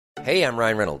Hey, I'm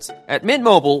Ryan Reynolds. At Mint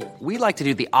Mobile, we like to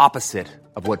do the opposite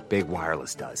of what Big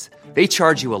Wireless does. They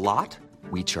charge you a lot,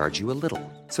 we charge you a little.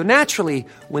 So naturally,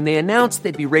 when they announced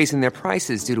they'd be raising their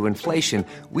prices due to inflation,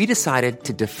 we decided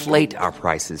to deflate our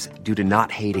prices due to not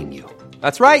hating you.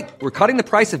 That's right. We're cutting the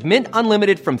price of Mint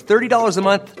Unlimited from $30 a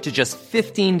month to just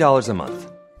 $15 a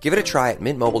month. Give it a try at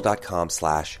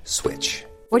mintmobile.com/switch.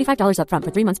 $45 up front for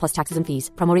 3 months plus taxes and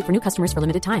fees. Promo rate for new customers for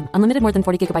limited time. Unlimited more than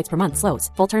 40 gigabytes per month. Slows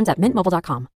full terms at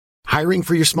mintmobile.com. Hiring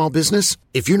for your small business?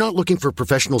 If you're not looking for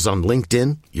professionals on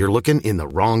LinkedIn, you're looking in the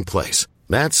wrong place.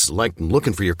 That's like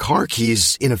looking for your car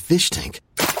keys in a fish tank.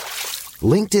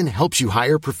 LinkedIn helps you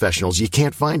hire professionals you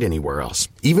can't find anywhere else,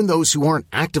 even those who aren't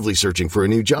actively searching for a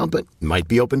new job but might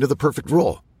be open to the perfect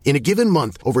role. In a given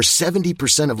month, over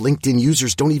 70% of LinkedIn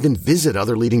users don't even visit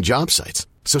other leading job sites.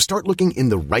 So start looking in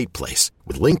the right place.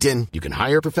 With LinkedIn, you can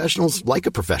hire professionals like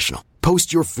a professional.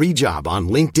 Post your free job on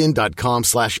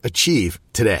linkedin.com/achieve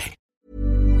today.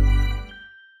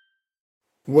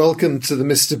 Welcome to the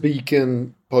Mr.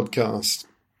 Beacon podcast.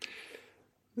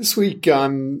 This week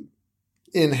I'm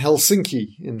in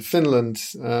Helsinki in Finland,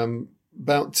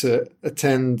 about to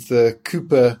attend the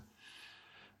Cooper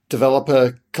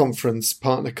Developer Conference,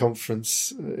 Partner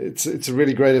Conference. It's a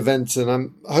really great event, and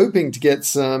I'm hoping to get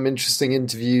some interesting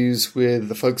interviews with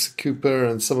the folks at Cooper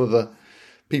and some of the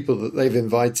people that they've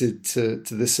invited to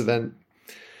this event.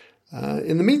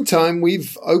 In the meantime,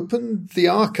 we've opened the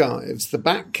archives, the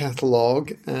back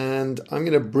catalogue, and I'm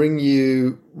going to bring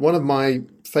you one of my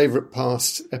favourite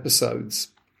past episodes.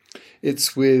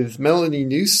 It's with Melanie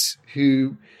Nuus,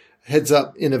 who heads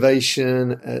up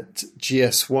innovation at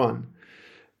GS1.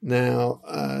 Now,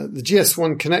 the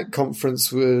GS1 Connect conference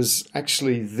was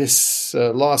actually this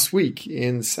last week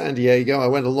in San Diego. I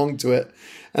went along to it,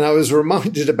 and I was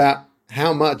reminded about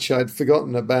how much I'd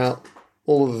forgotten about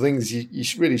all of the things you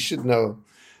really should know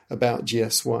about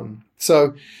GS1.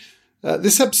 So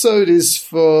this episode is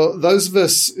for those of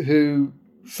us who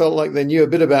felt like they knew a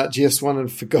bit about GS1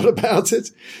 and forgot about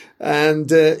it.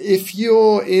 And if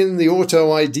you're in the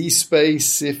auto ID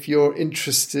space, if you're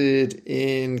interested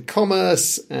in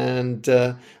commerce and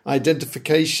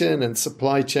identification and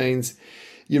supply chains,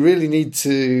 you really need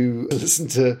to listen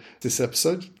to this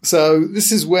episode. So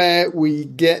this is where we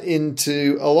get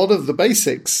into a lot of the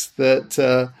basics that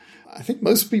I think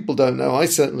most people don't know. I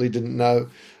certainly didn't know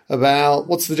about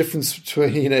what's the difference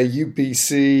between a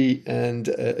UPC and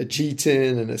a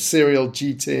GTIN and a serial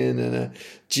GTIN and a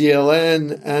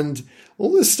GLN. And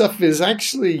all this stuff is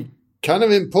actually kind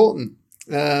of important.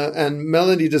 And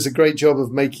Melanie does a great job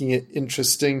of making it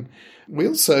interesting. We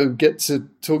also get to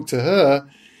talk to her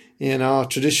in our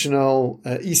traditional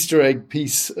Easter egg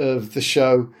piece of the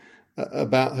show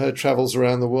about her travels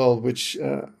around the world, which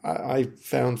I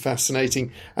found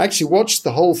fascinating. I actually watched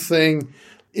the whole thing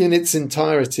in its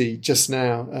entirety just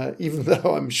now. Even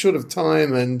though I'm short of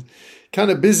time and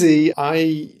kind of busy,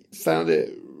 I found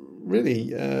it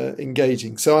really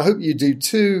engaging. So I hope you do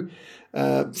too.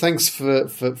 Thanks for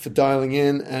dialing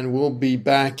in, and we'll be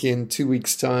back in 2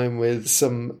 weeks' time with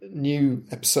some new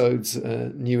episodes,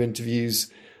 new interviews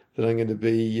that I'm going to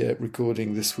be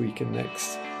recording this week and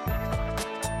next.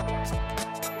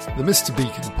 The Mr.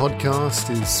 Beacon podcast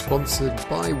is sponsored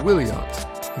by Wiliot,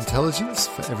 intelligence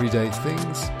for everyday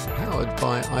things, powered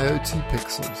by IoT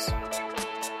Pixels.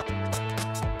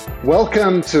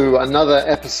 Welcome to another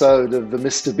episode of the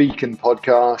Mr. Beacon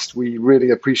podcast. We really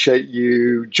appreciate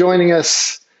you joining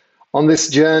us on this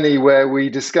journey where we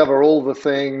discover all the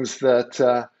things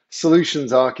that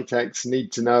solutions architects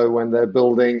need to know when they're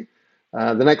building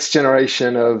the next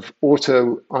generation of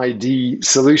auto ID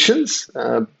solutions,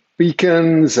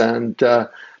 beacons and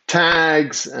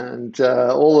tags and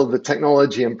all of the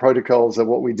technology and protocols of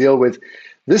what we deal with.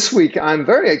 This week, I'm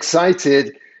very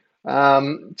excited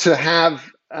to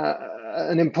have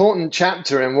an important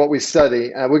chapter in what we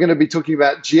study. We're going to be talking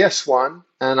about GS1,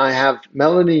 and I have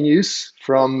Melanie Nuus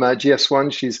from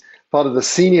GS1. She's part of the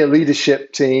senior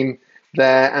leadership team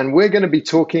there, and we're going to be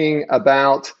talking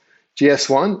about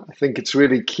GS1. I think it's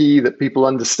really key that people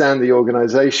understand the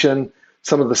organization,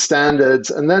 some of the standards,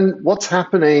 and then what's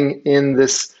happening in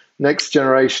this next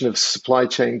generation of supply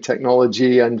chain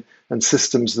technology and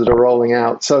systems that are rolling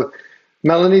out. So,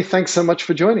 Melanie, thanks so much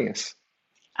for joining us.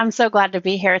 I'm so glad to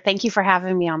be here. Thank you for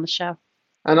having me on the show.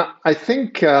 And I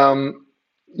think,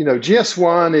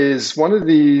 GS1 is one of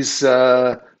these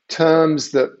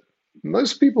terms that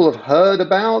most people have heard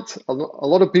about. A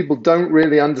lot of people don't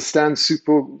really understand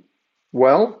super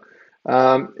well.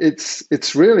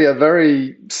 It's really a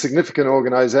very significant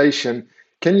organization.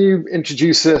 Can you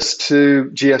introduce us to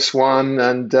GS1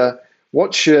 and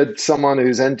what should someone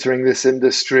who's entering this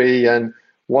industry and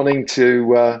wanting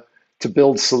to to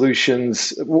build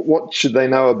solutions? What should they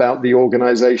know about the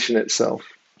organization itself?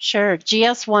 Sure.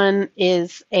 GS1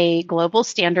 is a global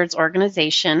standards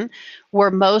organization.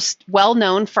 We're most well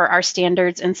known for our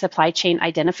standards in supply chain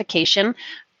identification,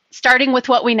 starting with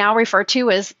what we now refer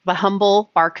to as the humble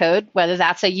barcode, whether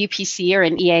that's a UPC or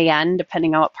an EAN,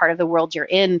 depending on what part of the world you're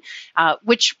in,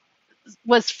 which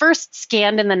was first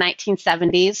scanned in the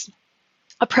 1970s.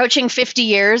 Approaching 50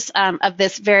 years of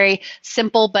this very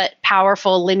simple but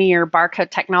powerful linear barcode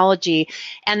technology.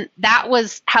 And that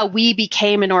was how we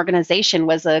became an organization,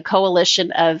 was a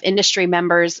coalition of industry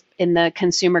members in the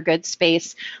consumer goods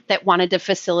space that wanted to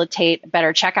facilitate a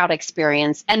better checkout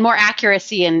experience and more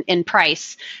accuracy in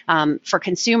price for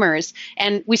consumers.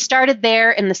 And we started there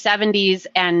in the 70s,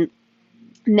 and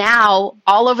now,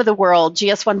 all over the world,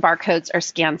 GS1 barcodes are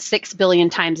scanned 6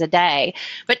 billion times a day.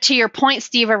 But to your point,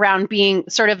 Steve, around being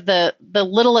sort of the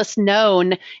littlest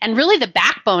known and really the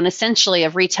backbone, essentially,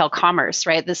 of retail commerce,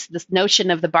 right? This notion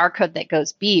of the barcode that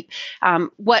goes beep.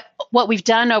 What we've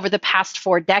done over the past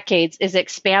 4 decades is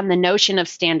expand the notion of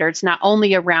standards, not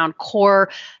only around core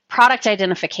product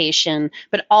identification,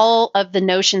 but all of the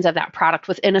notions of that product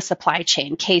within a supply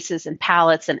chain, cases and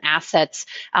pallets and assets,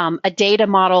 a data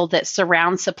model that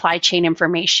surrounds supply chain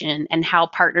information and how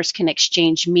partners can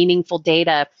exchange meaningful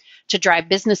data to drive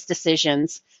business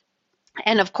decisions.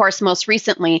 And of course, most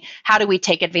recently, how do we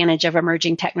take advantage of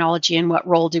emerging technology and what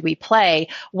role do we play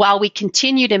while we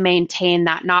continue to maintain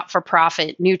that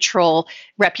not-for-profit neutral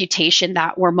reputation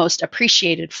that we're most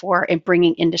appreciated for in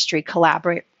bringing industry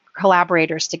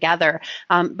collaborators together.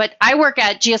 But I work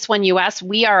at GS1 US.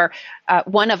 We are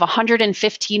one of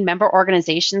 115 member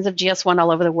organizations of GS1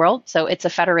 all over the world. So it's a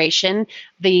federation.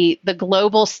 The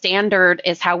global standard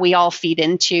is how we all feed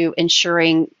into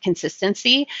ensuring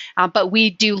consistency. But we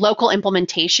do local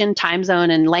implementation, time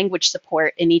zone, and language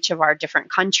support in each of our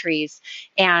different countries.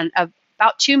 And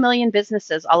about 2 million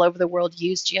businesses all over the world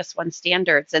use GS1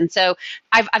 standards. And so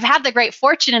I've had the great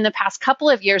fortune in the past couple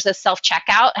of years as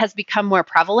self-checkout has become more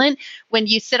prevalent. When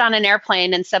you sit on an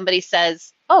airplane and somebody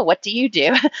says, "Oh, what do you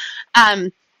do?"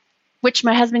 Which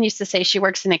my husband used to say she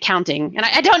works in accounting. And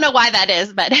I don't know why that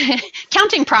is, but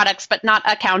counting products, but not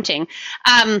accounting.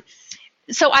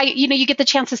 So you get the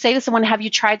chance to say to someone, "Have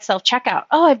you tried self-checkout?"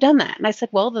 "Oh, I've done that." And I said,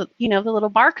 "Well, the little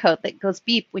barcode that goes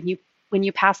beep when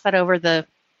you pass that over the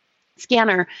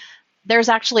scanner, there's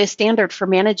actually a standard for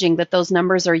managing that those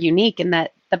numbers are unique and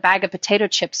that the bag of potato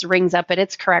chips rings up at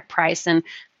its correct price and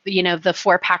the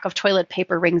 4-pack of toilet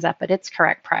paper rings up at its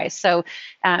correct price." So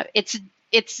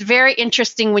it's very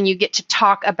interesting when you get to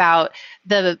talk about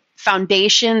the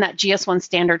foundation that GS1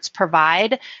 standards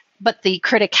provide, but the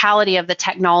criticality of the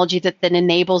technology that then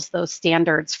enables those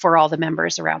standards for all the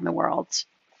members around the world.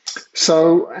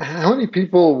 So how many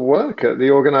people work at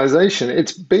the organization?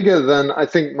 It's bigger than I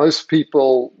think most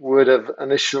people would have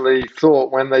initially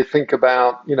thought when they think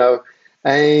about,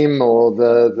 AIM or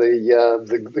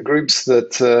the groups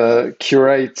that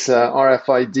curate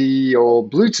RFID or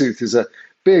Bluetooth is a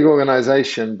big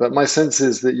organization. But my sense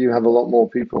is that you have a lot more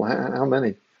people. How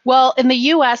many? Well, in the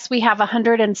U.S., we have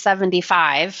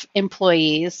 175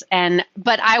 employees,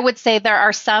 but I would say there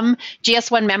are some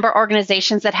GS1 member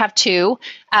organizations that have 2.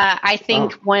 I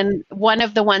think one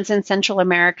of the ones in Central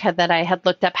America that I had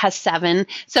looked up has 7.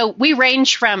 So we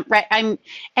range from, right, and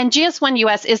GS1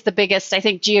 US is the biggest, I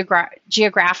think,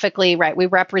 geographically, right, we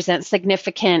represent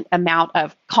significant amount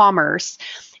of commerce.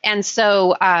 And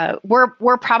so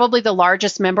we're probably the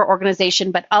largest member organization,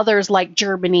 but others like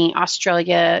Germany,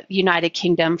 Australia, United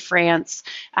Kingdom, France,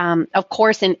 of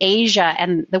course in Asia,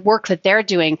 and the work that they're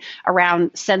doing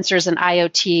around sensors and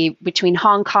IoT between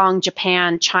Hong Kong,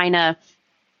 Japan, China.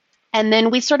 And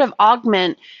then we sort of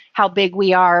augment how big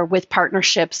we are with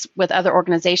partnerships with other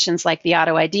organizations like the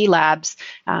Auto ID Labs.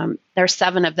 There's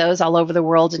 7 of those all over the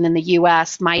world. And in the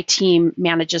US, my team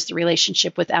manages the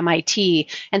relationship with MIT.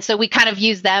 And so we kind of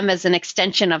use them as an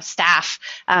extension of staff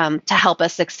to help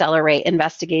us accelerate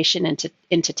investigation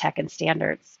into tech and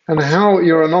standards. And how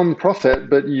you're a nonprofit,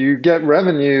 but you get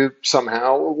revenue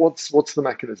somehow. What's the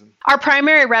mechanism? Our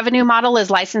primary revenue model is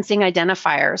licensing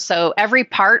identifiers. So every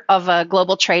part of a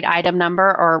global trade item number,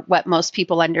 or what most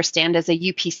people understand as a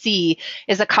UPC,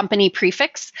 is a company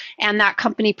prefix. And that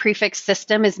company prefix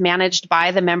system is managed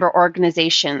by the member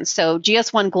organization. So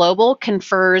GS1 Global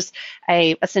confers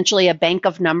essentially a bank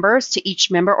of numbers to each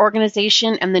member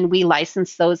organization, and then we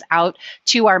license those out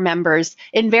to our members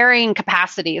in varying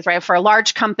capacities, right? For a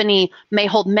large company, may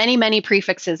hold many, many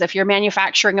prefixes. If you're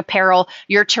manufacturing apparel,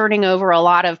 you're turning over a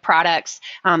lot of products.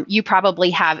 You probably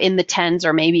have in the tens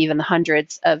or maybe even the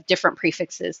hundreds of different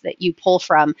prefixes that you pull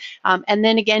from. And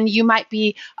then again, you might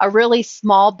be a really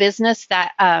small business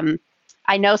that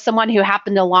I know someone who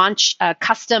happened to launch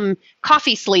custom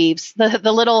coffee sleeves,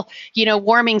 the little,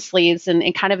 warming sleeves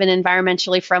in kind of an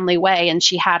environmentally friendly way. And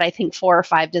she had, I think, 4 or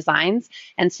 5 designs.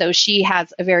 And so she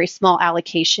has a very small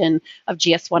allocation of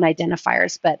GS1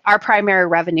 identifiers. But our primary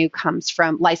revenue comes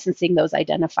from licensing those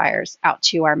identifiers out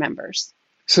to our members.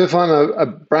 So if I'm a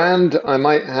brand, I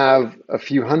might have a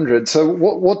few hundred. So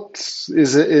what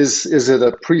is it? Is it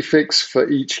a prefix for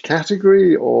each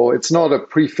category, or it's not a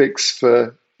prefix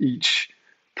for each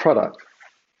product?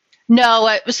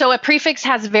 No, so a prefix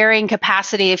has varying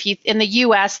capacity. In the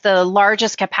U.S., the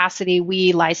largest capacity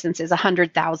we license is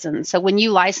 100,000. So when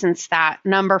you license that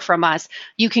number from us,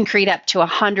 you can create up to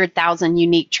 100,000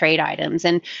 unique trade items.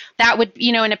 And that would,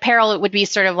 in apparel, it would be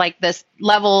sort of like this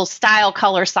level, style,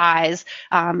 color, size.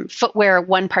 Footwear,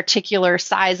 one particular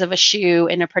size of a shoe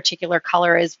in a particular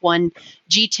color is one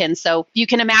G10. So you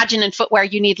can imagine in footwear,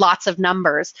 you need lots of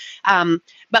numbers.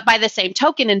 But by the same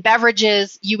token, in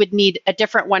beverages, you would need a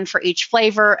different one for each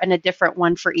flavor and a different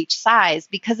one for each size.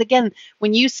 Because again,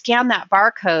 when you scan that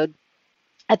barcode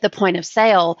at the point of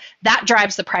sale, that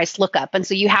drives the price lookup. And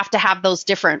so you have to have those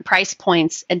different price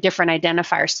points and different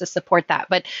identifiers to support that.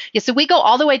 But yeah, so we go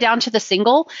all the way down to the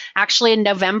single. Actually, in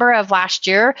November of last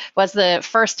year was the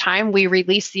first time we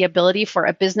released the ability for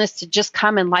a business to just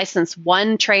come and license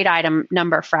one trade item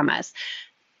number from us.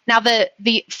 Now,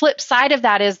 the flip side of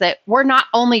that is that we're not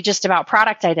only just about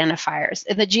product identifiers.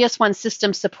 The GS1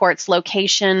 system supports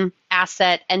location,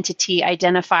 asset, entity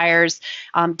identifiers,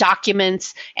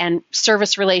 documents, and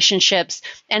service relationships.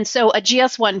 And so a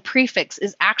GS1 prefix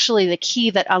is actually the key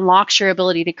that unlocks your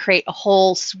ability to create a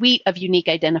whole suite of unique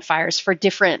identifiers for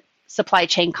different supply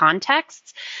chain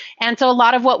contexts. And so a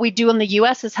lot of what we do in the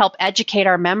US is help educate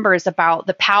our members about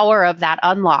the power of that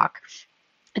unlock.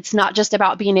 It's not just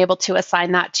about being able to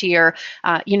assign that to your,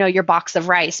 your box of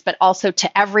rice, but also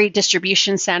to every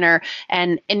distribution center.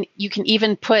 And you can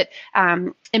even put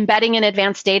embedding in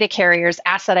advanced data carriers,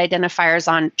 asset identifiers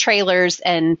on trailers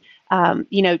and,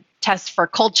 tests for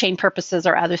cold chain purposes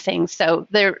or other things. So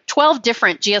there are 12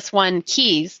 different GS1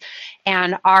 keys,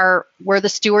 and we're the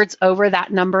stewards over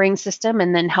that numbering system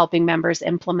and then helping members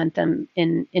implement them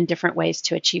in different ways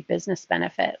to achieve business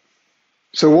benefit.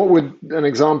 So what would an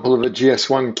example of a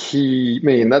GS1 key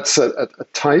mean? That's a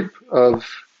type of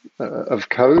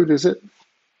code, is it?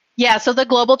 Yeah, so the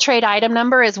global trade item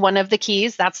number is one of the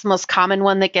keys. That's the most common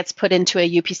one that gets put into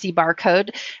a UPC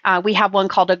barcode. We have one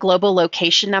called a global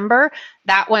location number.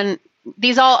 That one,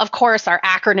 these all, of course, are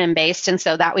acronym based, and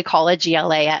so that we call a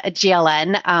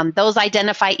GLN. Those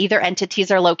identify either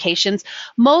entities or locations,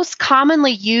 most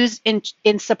commonly used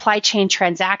in supply chain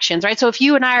transactions, right? So if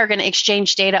you and I are going to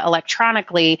exchange data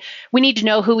electronically, we need to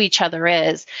know who each other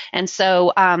is. And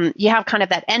so you have kind of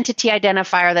that entity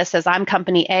identifier that says I'm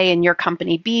company A and you're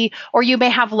company B, or you may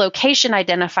have location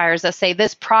identifiers that say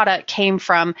this product came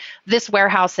from this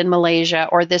warehouse in Malaysia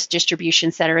or this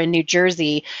distribution center in New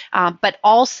Jersey, but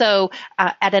also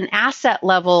at an asset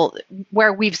level,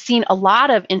 where we've seen a lot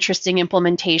of interesting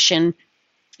implementation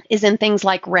is in things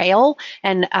like rail.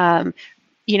 And,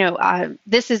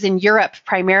 this is in Europe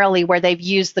primarily, where they've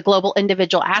used the global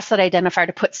individual asset identifier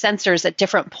to put sensors at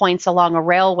different points along a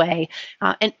railway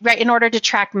in order to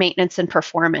track maintenance and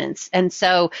performance. And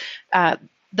so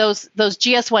those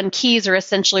GS1 keys are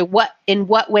essentially in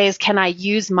what ways can I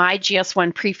use my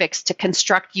GS1 prefix to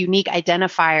construct unique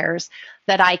identifiers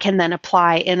that I can then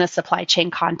apply in a supply chain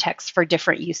context for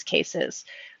different use cases,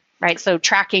 right? So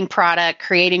tracking product,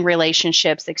 creating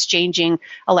relationships, exchanging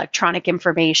electronic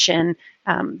information.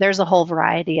 There's a whole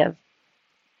variety of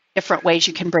different ways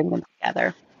you can bring them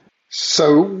together.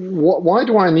 So why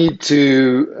do I need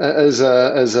to, as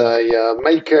a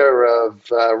maker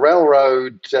of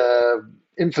railroad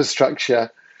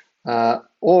infrastructure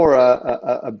or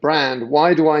a brand,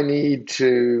 why do I need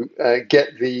to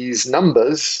get these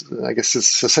numbers? I guess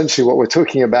it's essentially what we're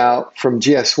talking about from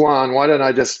GS1. Why don't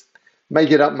I just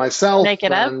make it up myself? Make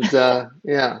it up?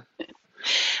 Yeah.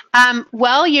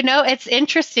 Well, it's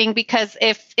interesting because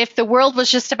if the world was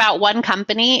just about one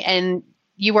company and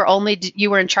you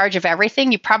were in charge of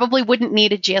everything, you probably wouldn't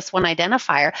need a GS1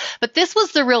 identifier. But this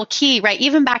was the real key, right?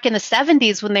 Even back in the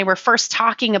 70s when they were first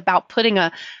talking about putting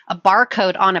a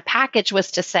barcode on a package,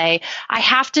 was to say, I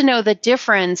have to know the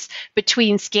difference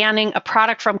between scanning a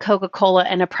product from Coca-Cola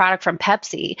and a product from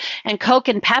Pepsi. And Coke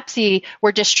and Pepsi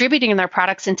were distributing their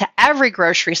products into every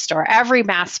grocery store, every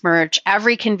mass merch,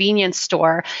 every convenience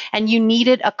store. And you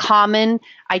needed a common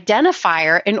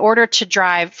identifier in order to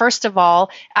drive, first of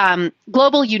all,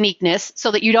 global uniqueness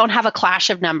so that you don't have a clash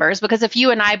of numbers. Because if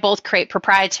you and I both create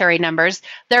proprietary numbers,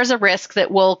 there's a risk that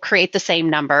we'll create the same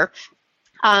number.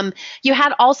 You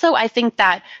had also, I think,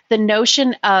 that the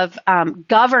notion of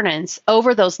governance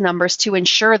over those numbers to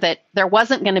ensure that there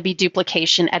wasn't going to be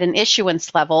duplication at an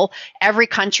issuance level. Every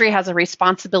country has a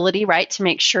responsibility, right, to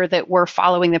make sure that we're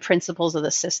following the principles of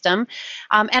the system.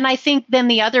 And I think then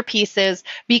the other piece is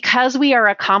because we are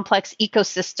a complex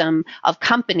ecosystem of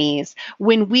companies,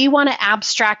 when we want to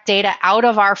abstract data out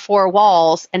of our four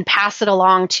walls and pass it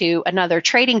along to another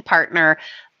trading partner,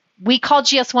 we call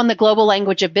GS1 the global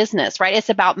language of business, right? It's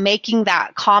about making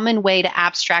that common way to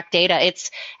abstract data.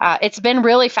 It's been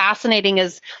really fascinating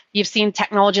as you've seen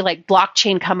technology like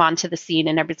blockchain come onto the scene,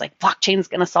 and everybody's like, blockchain's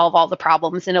going to solve all the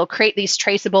problems, and it'll create these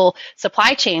traceable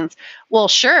supply chains. Well,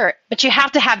 sure, but you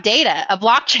have to have data. A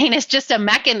blockchain is just a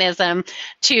mechanism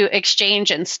to exchange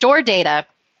and store data.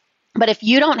 But if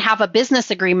you don't have a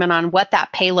business agreement on what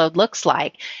that payload looks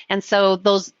like, and so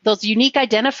those unique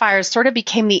identifiers sort of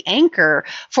became the anchor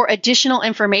for additional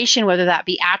information, whether that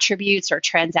be attributes or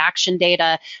transaction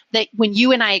data, that when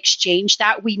you and I exchange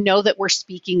that, we know that we're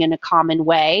speaking in a common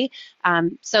way.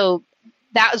 So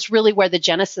that was really where the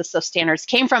genesis of standards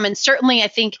came from. And certainly I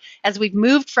think as we've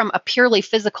moved from a purely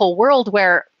physical world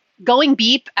where going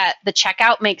beep at the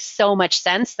checkout makes so much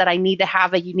sense that I need to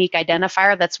have a unique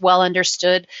identifier that's well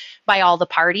understood by all the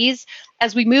parties.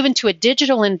 As we move into a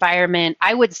digital environment,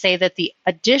 I would say that the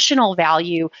additional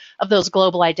value of those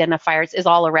global identifiers is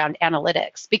all around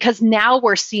analytics, because now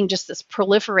we're seeing just this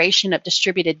proliferation of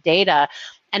distributed data,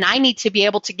 and I need to be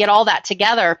able to get all that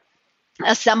together,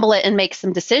 assemble it, and make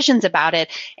some decisions about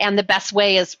it. And the best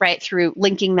way is right through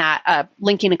linking a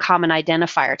common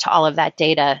identifier to all of that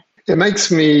data. It makes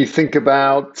me think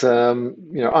about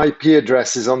IP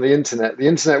addresses on the internet. The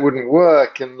internet wouldn't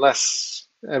work unless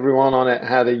everyone on it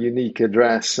had a unique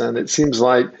address. And it seems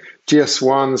like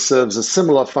GS1 serves a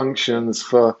similar functions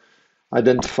for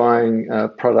identifying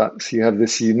products. You have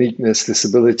this uniqueness, this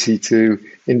ability to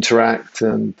interact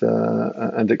and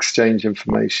exchange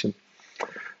information.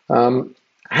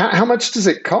 How much does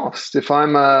it cost? If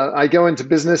I go into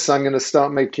business, I'm going to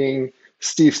start making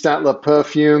Steve Statler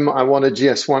perfume. I want a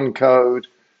GS1 code.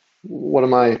 What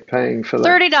am I paying for that?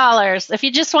 $30. If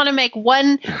you just want to make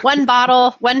one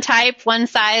bottle, one type, one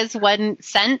size, 1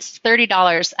 cent,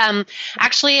 $30.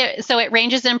 Actually, so it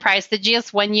ranges in price. The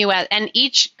GS1 US and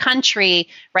each country,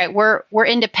 right? We're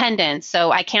independent,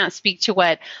 so I can't speak to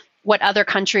what other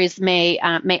countries may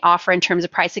offer in terms of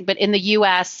pricing. But in the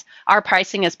US, our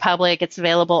pricing is public. It's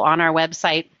available on our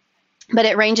website. But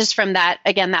it ranges from that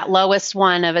lowest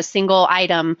one of a single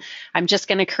item. I'm just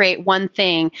going to create one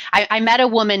thing. I met a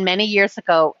woman many years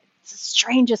ago. It's the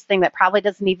strangest thing that probably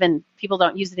people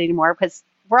don't use it anymore because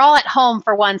we're all at home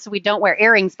for one, so we don't wear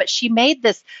earrings. But she made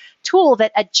this tool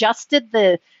that adjusted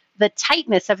the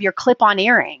tightness of your clip-on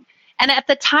earring. And at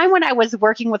the time when I was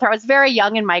working with her, I was very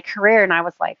young in my career, and I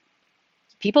was like,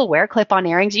 people wear clip-on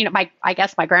earrings? I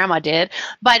guess my grandma did.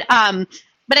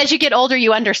 But as you get older,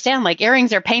 you understand like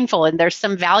earrings are painful and there's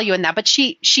some value in that. But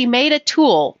she made a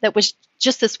tool that was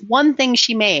just this one thing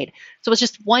she made. So it was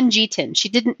just one GTIN. She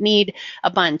didn't need a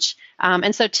bunch.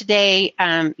 And so today,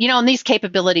 and these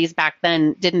capabilities back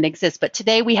then didn't exist. But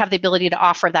today we have the ability to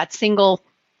offer that single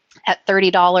at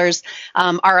 $30.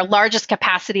 Our largest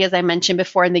capacity, as I mentioned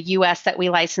before, in the U.S. that we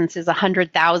license is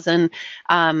 100,000.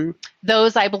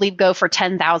 Those, I believe, go for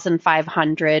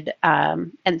 $10,500.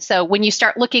 And so when you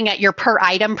start looking at your per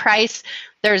item price,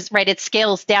 it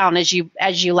scales down as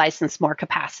you license more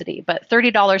capacity. But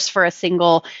 $30 for a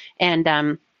single,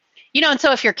 and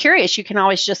so if you're curious, you can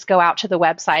always just go out to the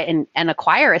website and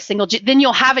acquire a single. Then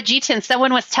you'll have a GTIN.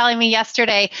 Someone was telling me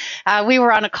yesterday, we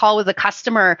were on a call with a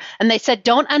customer, and they said,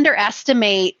 don't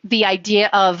underestimate the idea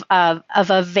of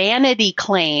a vanity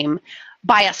claim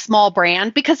by a small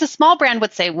brand, because a small brand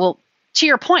would say, well, to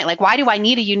your point, like, why do I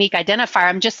need a unique identifier?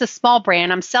 I'm just a small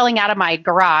brand. I'm selling out of my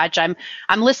garage. I'm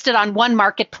listed on one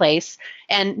marketplace,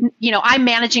 and I'm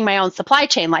managing my own supply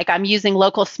chain. Like, I'm using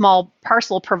local small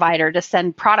parcel provider to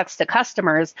send products to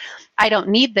customers. I don't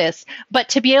need this. But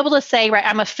to be able to say, right,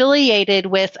 I'm affiliated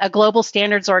with a global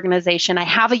standards organization. I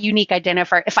have a unique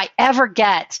identifier. If I ever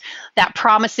get that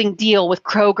promising deal with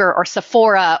Kroger or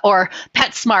Sephora or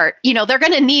PetSmart, they're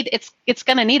going to need it's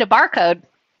going to need a barcode.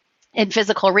 In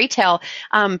physical retail,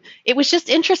 it was just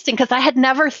interesting because I had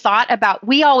never thought about,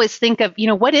 we always think of,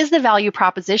 what is the value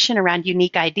proposition around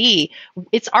unique ID?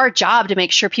 It's our job to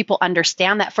make sure people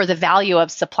understand that for the value of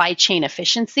supply chain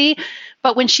efficiency.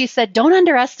 But when she said, don't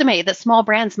underestimate that small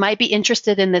brands might be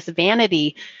interested in this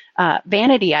vanity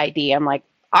ID, I'm like,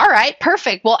 all right,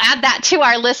 perfect. We'll add that to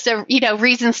our list of,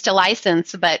 reasons to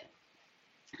license. But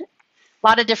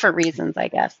lot of different reasons, I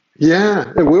guess.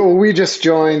 Yeah, we just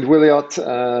joined Wiliot,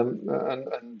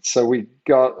 and so we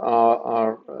got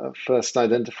our first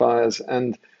identifiers.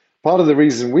 And part of the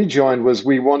reason we joined was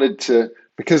we wanted to,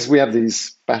 because we have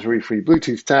these battery-free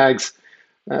Bluetooth tags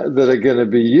that are going to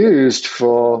be used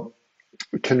for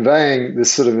conveying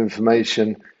this sort of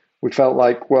information. We felt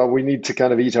like, well, we need to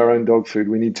kind of eat our own dog food.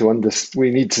 We need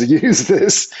to use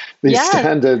these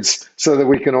standards so that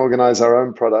we can organize our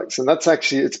own products. And that's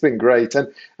actually, it's been great.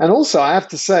 And also, I have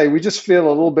to say, we just feel a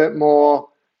little bit more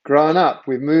grown up.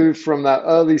 We've moved from that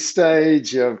early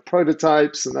stage of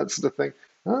prototypes and that sort of thing.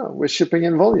 Oh, we're shipping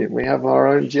in volume. We have our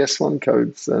own GS1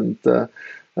 codes. And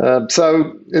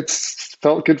so it's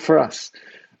felt good for us.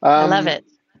 I love it.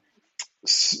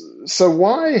 So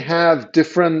why have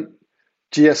different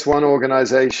GS1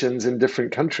 organizations in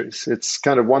different countries? It's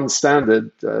kind of one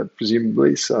standard,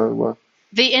 presumably. So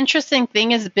the interesting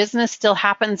thing is business still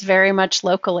happens very much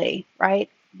locally,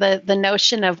 right? The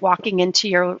notion of walking into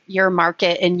your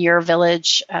market in your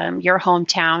village, your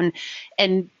hometown,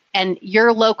 and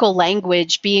your local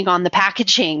language being on the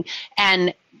packaging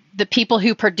and the people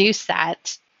who produce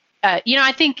that.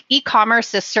 I think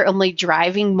e-commerce is certainly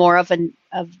driving more of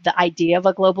the idea of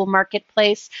a global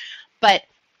marketplace, but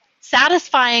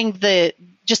satisfying the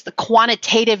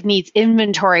quantitative needs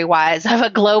inventory wise of a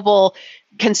global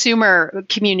consumer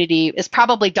community is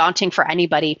probably daunting for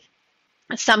anybody.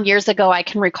 Some years ago, I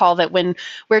can recall that when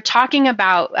we're talking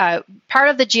about part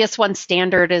of the GS1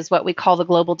 standard is what we call the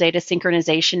Global Data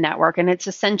Synchronization Network. And it's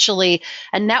essentially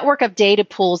a network of data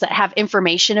pools that have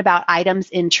information about items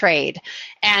in trade.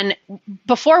 And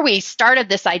before we started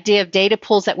this idea of data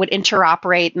pools that would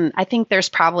interoperate, and I think there's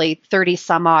probably 30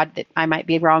 some odd, that I might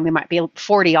be wrong, there might be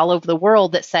 40 all over the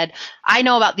world that said, I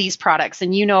know about these products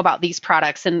and you know about these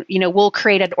products. And, we'll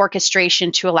create an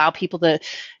orchestration to allow people to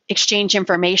exchange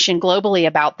information globally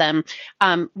about them.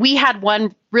 We had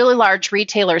one really large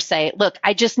retailer say, look,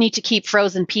 I just need to keep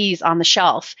frozen peas on the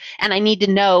shelf and I need to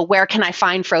know where can I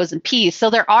find frozen peas. So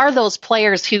there are those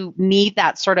players who need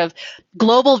that sort of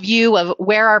global view of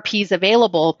where are peas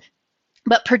available.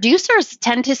 But producers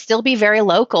tend to still be very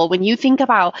local. When you think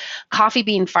about coffee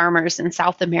bean farmers in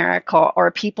South America or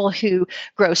people who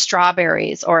grow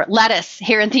strawberries or lettuce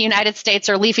here in the United States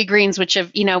or leafy greens, which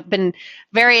have been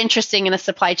very interesting in a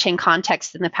supply chain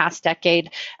context in the past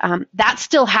decade, that's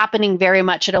still happening very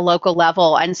much at a local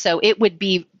level. And so it would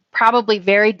be probably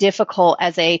very difficult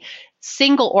as a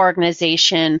single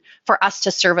organization for us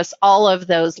to service all of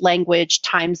those language,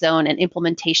 time zone, and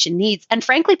implementation needs. And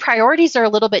frankly, priorities are a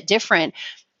little bit different.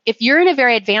 If you're in a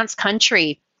very advanced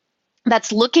country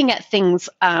that's looking at things,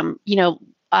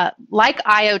 like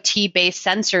IoT-based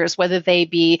sensors, whether they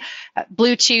be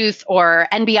Bluetooth or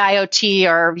NB-IoT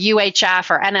or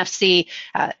UHF or NFC,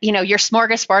 your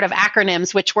smorgasbord of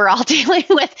acronyms, which we're all dealing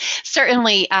with,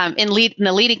 certainly in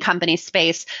the leading company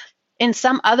space. In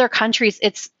some other countries,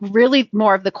 it's really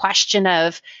more of the question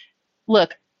of,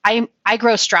 look, I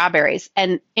grow strawberries,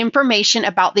 and information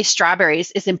about these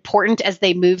strawberries is important as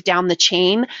they move down the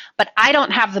chain, but I don't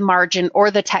have the margin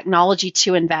or the technology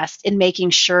to invest in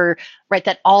making sure, right,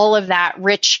 that all of that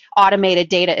rich automated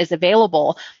data is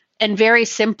available. And very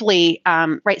simply,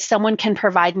 someone can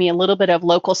provide me a little bit of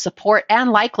local support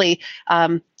and likely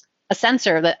a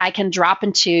sensor that I can drop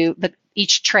into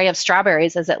each tray of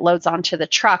strawberries as it loads onto the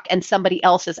truck, and somebody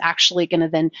else is actually going to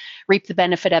then reap the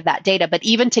benefit of that data. But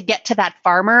even to get to that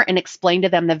farmer and explain to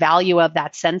them the value of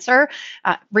that sensor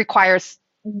requires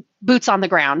boots on the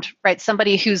ground, right?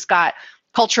 Somebody who's got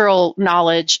cultural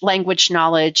knowledge, language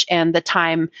knowledge, and the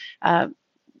time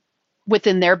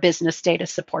within their business day to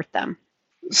support them.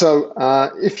 So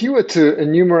if you were to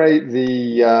enumerate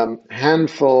the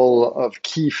handful of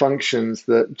key functions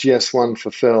that GS1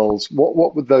 fulfills,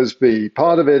 what would those be?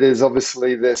 Part of it is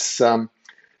obviously this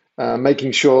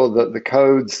making sure that the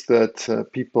codes that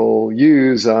people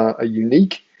use are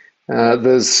unique.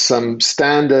 There's some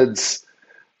standards.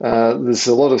 There's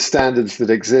a lot of standards that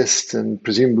exist and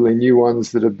presumably new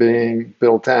ones that are being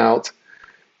built out.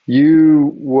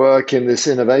 You work in this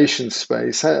innovation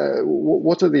space.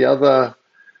 What are the other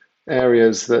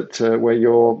areas that where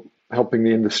you're helping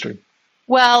the industry?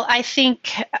 Well, I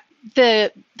think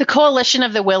the coalition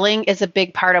of the willing is a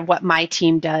big part of what my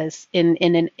team does in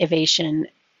innovation.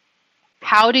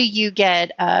 How do you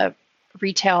get a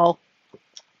retailer,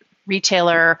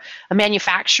 a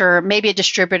manufacturer, maybe a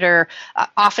distributor,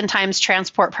 oftentimes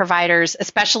transport providers,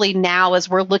 especially now as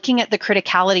we're looking at the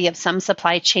criticality of some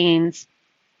supply chains,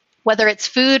 whether it's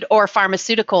food or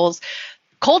pharmaceuticals,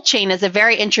 cold chain is a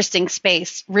very interesting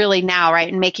space really now,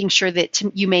 right? And making sure that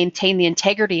you maintain the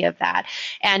integrity of that.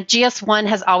 And GS1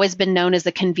 has always been known as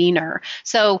a convener.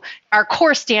 So our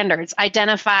core standards: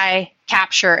 identify,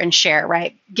 capture, and share,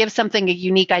 right? Give something a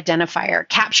unique identifier,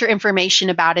 capture information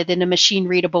about it in a machine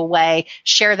readable way,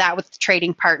 share that with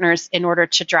trading partners in order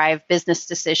to drive business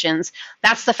decisions.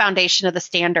 That's the foundation of the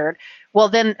standard. Well,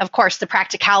 then, of course, the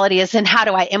practicality is in how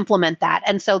do I implement that?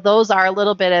 And so those are a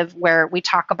little bit of where we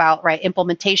talk about, right,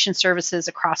 implementation services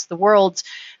across the world,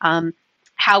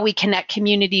 how we connect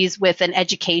communities with an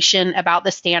education about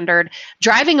the standard,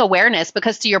 driving awareness,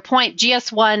 because to your point,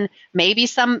 GS1 may be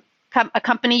a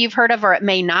company you've heard of, or it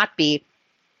may not be.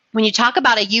 When you talk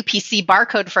about a UPC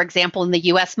barcode, for example, in the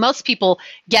US, most people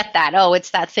get that. Oh,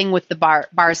 it's that thing with the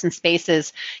bars and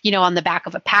spaces, on the back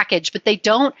of a package. But they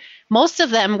don't, most of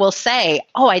them will say,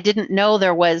 oh, I didn't know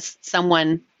there was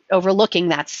someone overlooking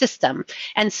that system.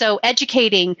 And so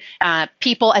educating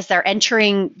people as they're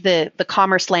entering the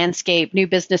commerce landscape, new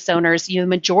business owners, the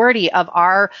majority of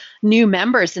our new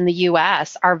members in the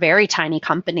US are very tiny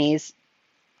companies,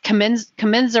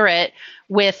 commensurate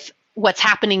with what's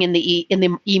happening in the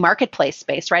e-marketplace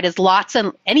space, right? As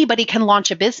anybody can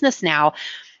launch a business now.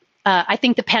 I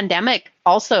think the pandemic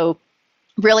also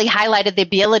really highlighted the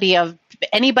ability of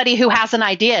anybody who has an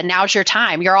idea. Now's your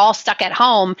time. You're all stuck at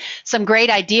home. Some great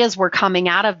ideas were coming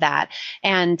out of that.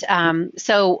 And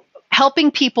so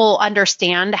helping people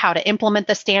understand how to implement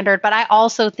the standard. But I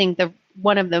also think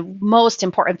one of the most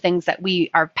important things that we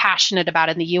are passionate about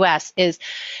in the US is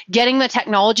getting the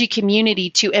technology community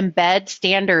to embed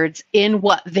standards in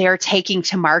what they're taking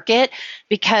to market.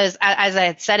 Because as I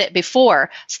had said it before,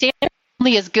 standards are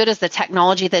only as good as the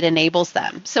technology that enables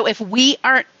them. So if we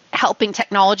aren't helping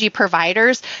technology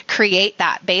providers create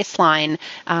that baseline,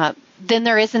 then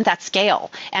there isn't that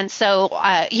scale. And so,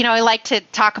 I like to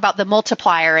talk about the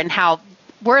multiplier and how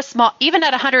we're a small, even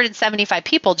at 175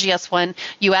 people, GS1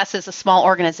 US is a small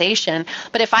organization.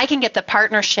 But if I can get the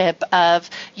partnership of,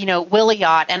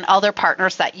 Wiliot and other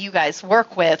partners that you guys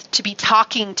work with to be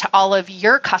talking to all of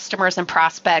your customers and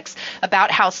prospects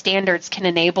about how standards can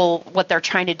enable what they're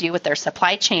trying to do with their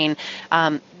supply chain,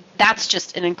 that's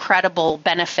just an incredible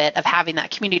benefit of having that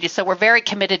community. So we're very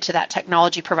committed to that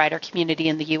technology provider community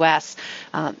in the US,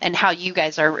 and how you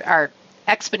guys are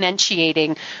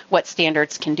exponentiating what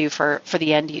standards can do for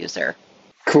the end user.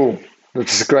 Cool.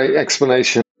 That's a great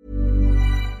explanation.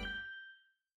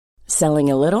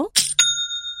 Selling a little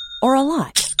or a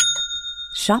lot?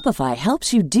 Shopify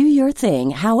helps you do your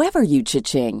thing however you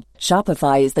cha-ching.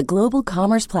 Shopify is the global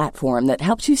commerce platform that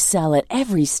helps you sell at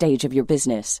every stage of your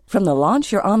business. From the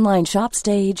launch your online shop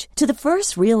stage to the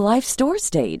first real-life store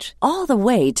stage, all the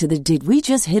way to the did we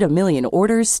just hit a million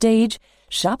orders stage.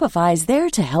 Shopify is there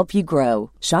to help you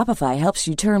grow. Shopify helps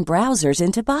you turn browsers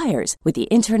into buyers with the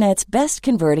internet's best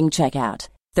converting checkout.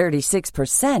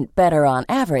 36% better on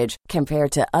average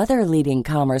compared to other leading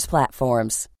commerce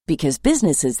platforms. Because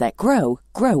businesses that grow,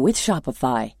 grow with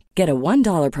Shopify. Get a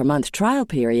 $1 per month trial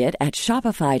period at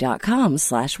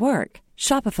shopify.com/work.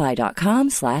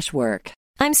 Shopify.com/work.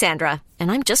 I'm Sandra, and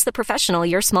I'm just the professional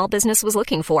your small business was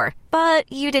looking for.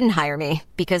 But you didn't hire me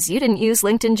because you didn't use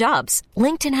LinkedIn Jobs.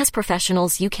 LinkedIn has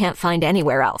professionals you can't find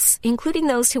anywhere else, including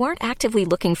those who aren't actively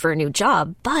looking for a new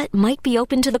job, but might be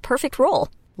open to the perfect role,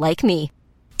 like me.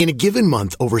 In a given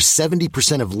month, over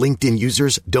 70% of LinkedIn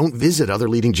users don't visit other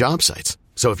leading job sites.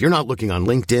 So if you're not looking on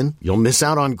LinkedIn, you'll miss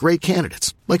out on great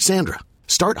candidates like Sandra.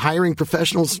 Start hiring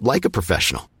professionals like a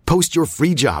professional. Post your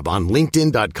free job on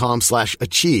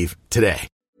linkedin.com/achieve today.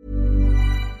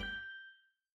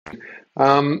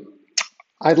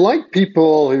 I'd like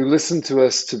people who listen to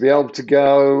us to be able to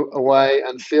go away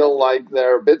and feel like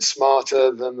they're a bit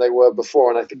smarter than they were before.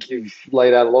 And I think you've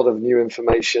laid out a lot of new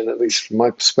information, at least from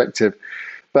my perspective.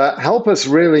 But help us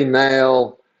really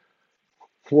nail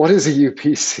what is a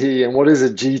UPC and what is a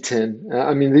GTIN.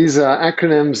 I mean, these are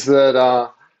acronyms that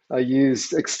are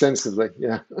used extensively.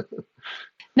 Yeah.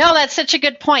 No, that's such a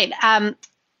good point.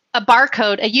 A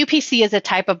barcode, a UPC is a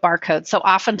type of barcode. So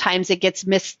oftentimes it gets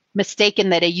mistaken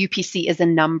that a UPC is a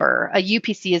number. A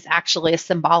UPC is actually a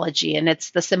symbology, and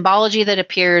it's the symbology that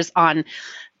appears on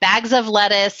bags of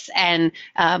lettuce and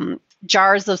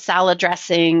jars of salad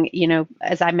dressing,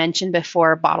 as I mentioned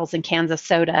before, bottles and cans of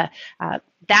soda.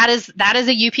 That is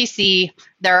a UPC.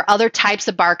 There are other types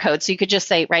of barcodes. So you could just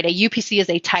say, right, a UPC is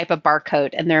a type of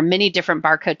barcode, and there are many different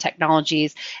barcode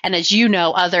technologies. And as you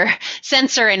know, other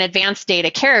sensor and advanced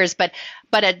data carriers, but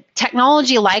a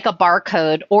technology like a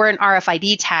barcode or an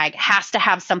RFID tag has to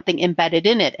have something embedded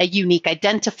in it, a unique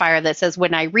identifier that says,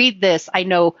 when I read this, I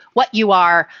know what you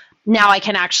are. Now I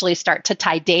can actually start to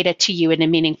tie data to you in a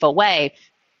meaningful way.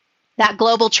 That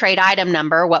global trade item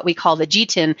number, what we call the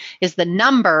GTIN, is the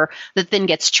number that then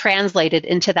gets translated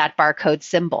into that barcode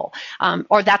symbol.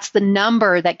 Or that's the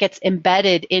number that gets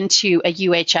embedded into a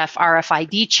UHF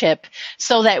RFID chip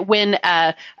so that when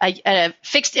a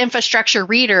fixed infrastructure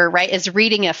reader, right, is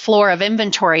reading a floor of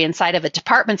inventory inside of a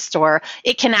department store,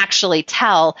 it can actually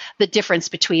tell the difference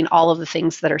between all of the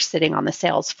things that are sitting on the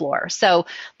sales floor. So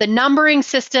the numbering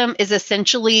system is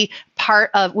essentially part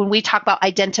of, when we talk about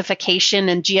identification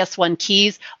and GS1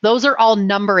 keys, those are all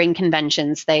numbering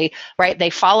conventions. They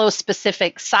follow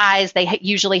specific size. They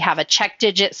usually have a check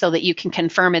digit so that you can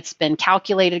confirm it's been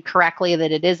calculated correctly,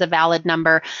 that it is a valid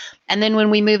number. And then when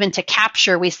we move into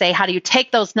capture, we say, how do you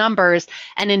take those numbers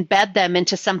and embed them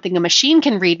into something a machine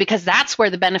can read? Because that's where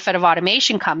the benefit of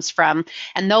automation comes from.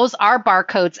 And those are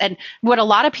barcodes. And what a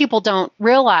lot of people don't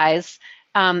realize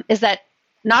is that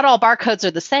not all barcodes are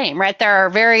the same, right? There are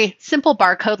very simple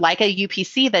barcode like a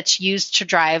UPC that's used to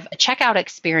drive a checkout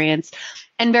experience,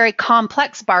 and very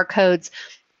complex barcodes.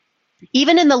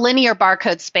 Even in the linear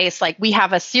barcode space, like we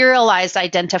have a serialized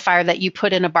identifier that you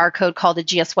put in a barcode called a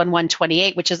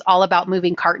GS1128, which is all about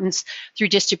moving cartons through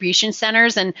distribution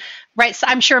centers. And right, so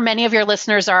I'm sure many of your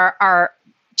listeners are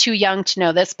too young to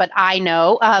know this, but I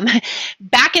know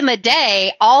back in the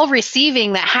day, all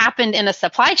receiving that happened in a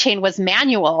supply chain was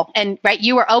manual. And right,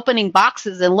 you were opening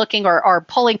boxes and looking or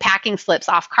pulling packing slips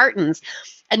off cartons.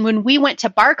 And when we went to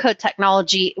barcode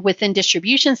technology within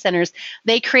distribution centers,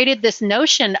 they created this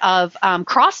notion of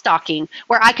cross-docking,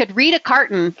 where I could read a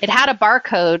carton, it had a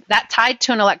barcode that tied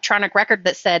to an electronic record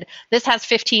that said, this has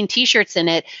 15 t-shirts in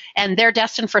it, and they're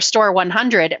destined for store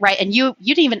 100, right? And you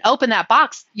didn't even open that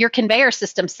box. Your conveyor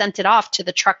system sent it off to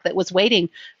the truck that was waiting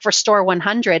for store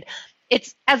 100.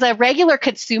 It's, as a regular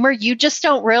consumer, you just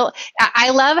don't I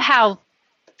love how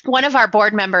one of our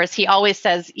board members, he always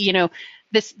says,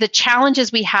 the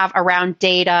challenges we have around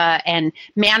data and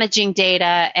managing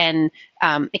data and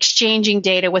exchanging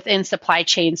data within supply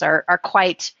chains are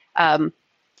quite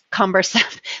cumbersome.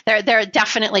 They're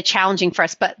definitely challenging for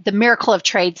us, but the miracle of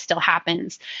trade still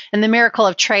happens. And the miracle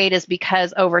of trade is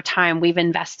because over time we've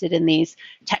invested in these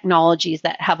technologies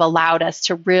that have allowed us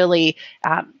to really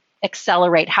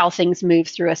accelerate how things move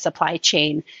through a supply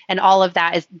chain. And all of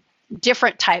that is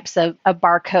different types of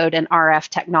barcode and RF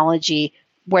technology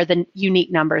where the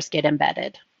unique numbers get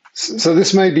embedded. So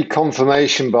this may be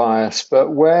confirmation bias, but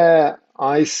where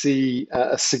I see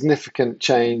a significant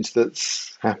change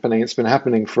that's happening, it's been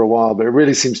happening for a while, but it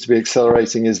really seems to be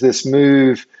accelerating, is this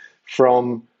move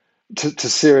to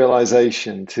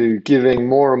serialization, to giving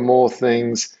more and more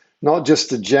things, not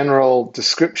just a general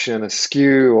description, a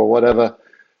SKU or whatever,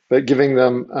 but giving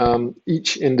them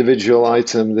each individual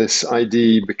item this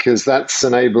ID, because that's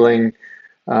enabling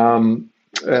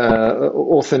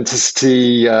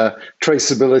authenticity,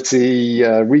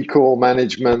 traceability, recall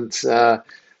management,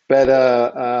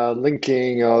 better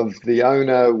linking of the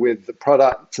owner with the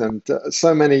product, and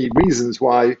so many reasons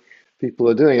why people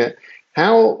are doing it.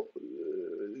 Help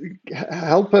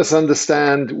us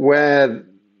understand where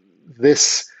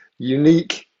this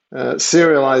unique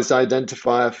serialized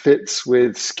identifier fits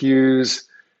with SKUs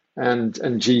and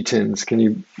GTINs. Can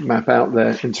you map out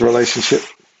their interrelationship?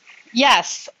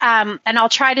 Yes, and I'll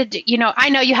try to do, I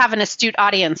know you have an astute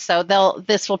audience, so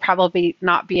this will probably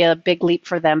not be a big leap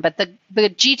for them, but the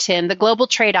GTIN, the global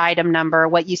trade item number,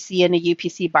 what you see in a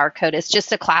UPC barcode, is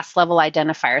just a class level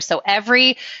identifier. So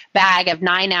every bag of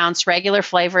 9-ounce regular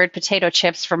flavored potato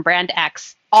chips from brand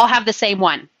X all have the same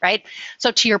one, right?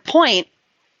 So to your point,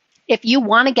 if you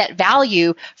want to get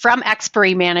value from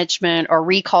expiry management or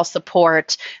recall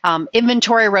support,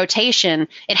 inventory rotation,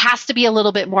 it has to be a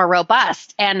little bit more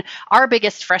robust. And our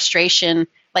biggest frustration,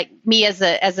 like me as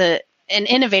an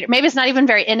innovator, maybe it's not even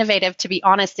very innovative, to be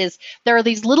honest, is there are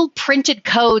these little printed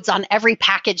codes on every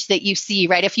package that you see,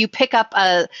 right? If you pick up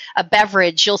a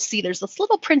beverage, you'll see there's this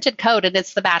little printed code, and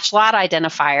it's the batch lot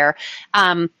identifier,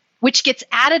 which gets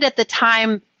added at the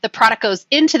time the product goes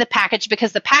into the package,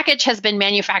 because the package has been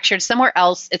manufactured somewhere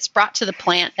else. It's brought to the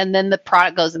plant, and then the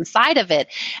product goes inside of it.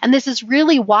 And this is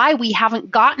really why we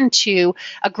haven't gotten to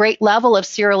a great level of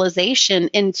serialization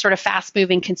in sort of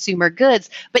fast-moving consumer goods.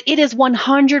 But it is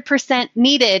 100%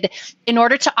 needed in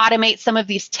order to automate some of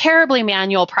these terribly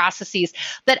manual processes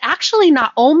that actually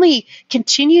not only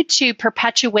continue to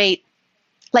perpetuate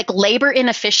like labor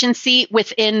inefficiency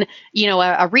within,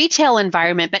 a retail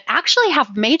environment, but actually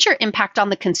have major impact on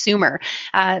the consumer.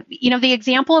 The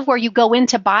example of where you go in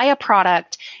to buy a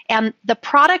product and the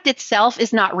product itself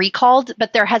is not recalled,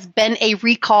 but there has been a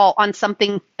recall on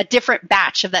a different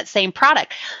batch of that same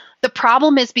product. The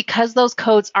problem is because those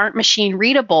codes aren't machine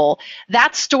readable,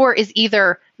 that store is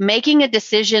either making a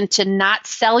decision to not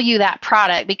sell you that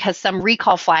product because some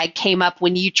recall flag came up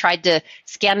when you tried to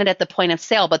scan it at the point of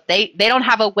sale, but they don't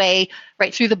have a way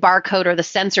right through the barcode or the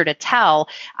sensor to tell,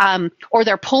 or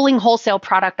they're pulling wholesale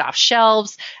product off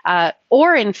shelves,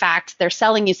 or in fact, they're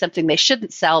selling you something they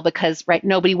shouldn't sell because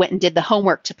nobody went and did the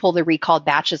homework to pull the recalled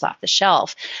batches off the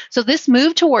shelf. So this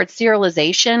move towards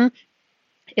serialization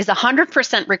is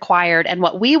 100% required. And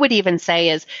what we would even say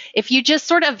is if you just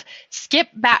sort of skip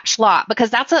batch lot, because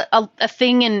that's a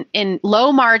thing in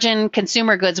low margin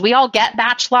consumer goods, we all get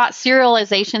batch lot.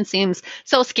 Serialization seems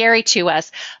so scary to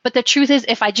us. But the truth is,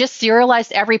 if I just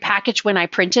serialized every package when I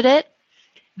printed it,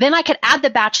 then I could add the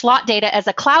batch lot data as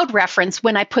a cloud reference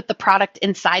when I put the product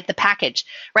inside the package,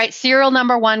 right? Serial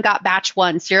number 1 got batch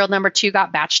 1, serial number 2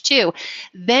 got batch 2.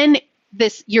 Then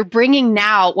you're bringing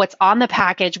now what's on the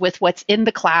package with what's in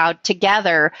the cloud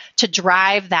together to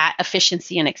drive that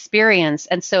efficiency and experience.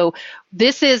 And so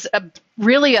this is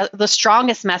really the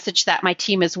strongest message that my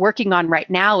team is working on right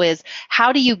now is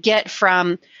how do you get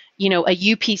from a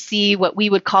UPC, what we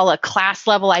would call a class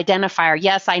level identifier.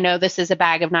 Yes, I know this is a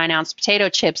bag of 9-ounce potato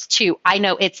chips to I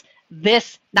know it's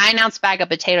this 9-ounce bag of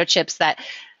potato chips that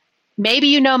maybe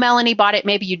you know Melanie bought it,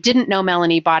 maybe you didn't know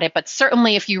Melanie bought it, but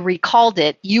certainly if you recalled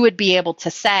it, you would be able to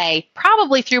say,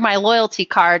 probably through my loyalty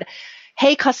card,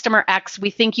 hey, customer X, we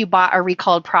think you bought a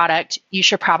recalled product. You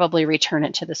should probably return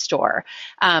it to the store.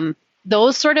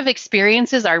 Those sort of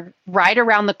experiences are right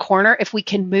around the corner if we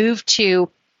can move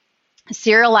to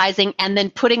serializing and then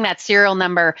putting that serial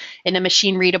number in a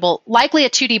machine readable, likely a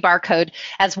 2D barcode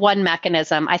as one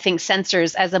mechanism. I think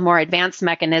sensors as a more advanced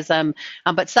mechanism,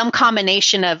 but some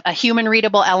combination of a human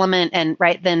readable element and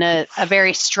then a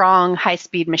very strong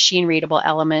high-speed machine readable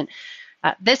element.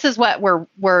 This is what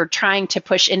we're trying to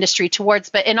push industry towards.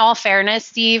 But in all fairness,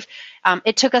 Steve,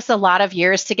 it took us a lot of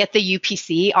years to get the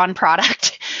UPC on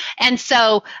product. And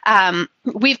so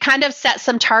we've kind of set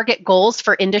some target goals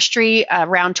for industry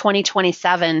around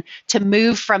 2027 to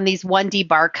move from these 1D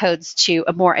barcodes to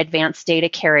a more advanced data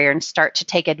carrier and start to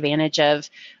take advantage of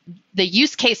the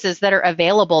use cases that are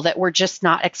available that we're just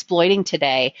not exploiting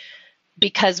today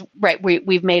because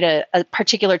we've made a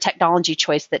particular technology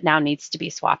choice that now needs to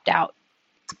be swapped out.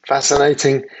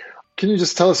 Fascinating. Can you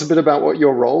just tell us a bit about what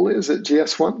your role is at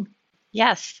GS1?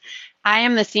 Yes. I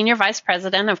am the Senior Vice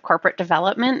President of Corporate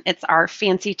Development. It's our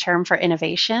fancy term for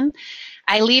innovation.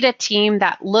 I lead a team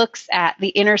that looks at the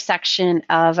intersection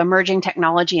of emerging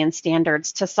technology and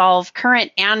standards to solve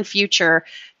current and future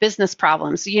business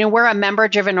problems. We're a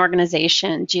member-driven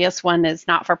organization. GS1 is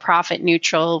not-for-profit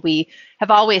neutral. We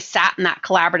have always sat in that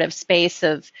collaborative space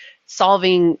of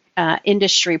solving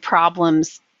industry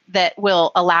problems that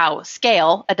will allow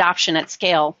adoption at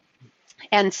scale.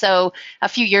 And so a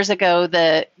few years ago,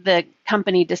 the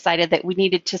company decided that we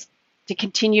needed to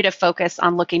continue to focus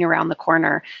on looking around the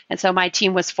corner. And so my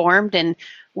team was formed, and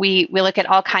we look at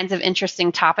all kinds of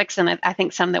interesting topics, and I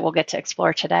think some that we'll get to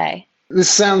explore today. This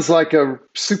sounds like a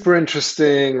super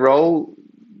interesting role.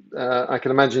 I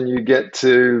can imagine you get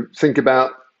to think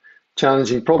about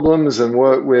challenging problems and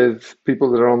work with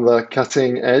people that are on the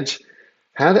cutting edge.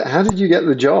 How did you get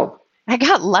the job? I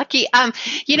got lucky.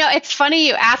 It's funny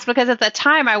you asked because at the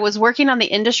time I was working on the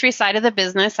industry side of the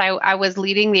business. I was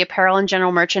leading the apparel and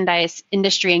general merchandise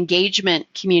industry engagement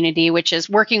community, which is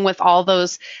working with all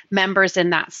those members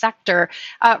in that sector,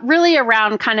 really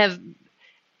around kind of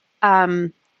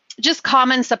just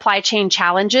common supply chain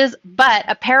challenges. But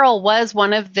apparel was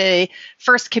one of the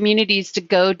first communities to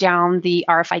go down the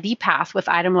RFID path with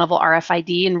item level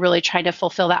RFID and really try to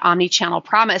fulfill that omni-channel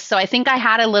promise. So I think I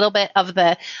had a little bit of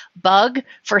the bug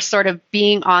for sort of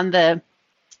being on the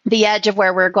edge of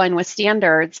where we're going with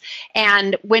standards.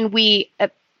 And when we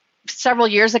several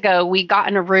years ago, we got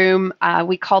in a room,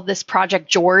 we called this Project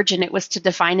George, and it was to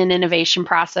define an innovation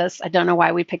process. I don't know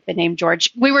why we picked the name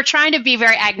George. We were trying to be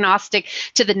very agnostic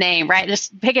to the name, right?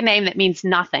 Just pick a name that means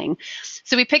nothing.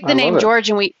 So we picked the name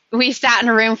George, and we sat in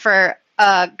a room for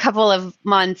a couple of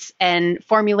months and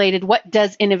formulated what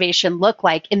does innovation look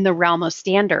like in the realm of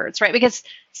standards, right? Because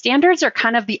standards are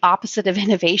kind of the opposite of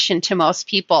innovation to most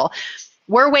people.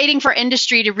 We're waiting for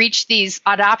industry to reach these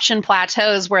adoption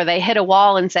plateaus where they hit a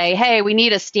wall and say, hey, we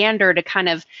need a standard to kind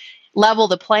of level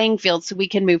the playing field so we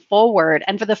can move forward.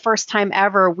 And for the first time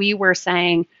ever, we were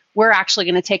saying, we're actually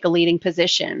going to take a leading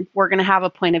position. We're going to have a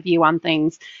point of view on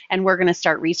things, and we're going to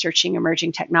start researching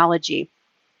emerging technology.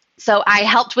 So I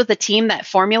helped with the team that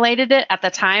formulated it at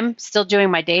the time, still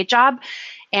doing my day job.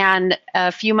 And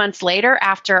a few months later,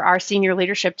 after our senior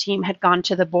leadership team had gone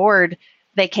to the board,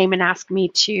 they came and asked me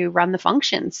to run the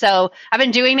function. So I've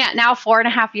been doing that now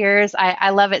 4.5 years.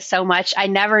 I love it so much. I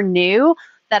never knew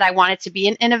that I wanted to be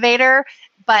an innovator,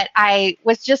 but I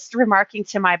was just remarking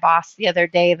to my boss the other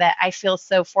day that I feel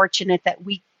so fortunate that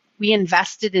we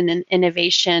invested in an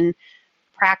innovation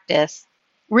practice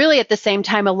really at the same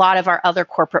time a lot of our other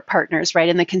corporate partners, right,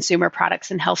 in the consumer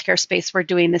products and healthcare space, were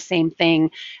doing the same thing.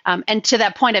 And to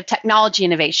that point of technology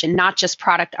innovation, not just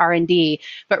product R&D,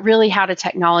 but really how do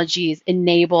technologies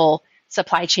enable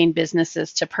supply chain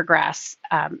businesses to progress,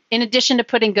 in addition to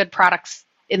putting good products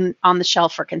on the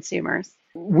shelf for consumers.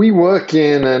 We work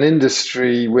in an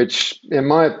industry which, in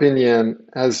my opinion,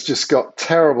 has just got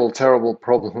terrible, terrible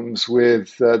problems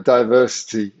with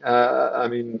diversity.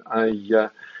 I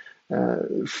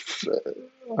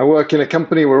work in a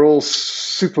company, we're all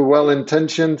super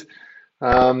well-intentioned,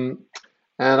 and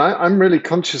I'm really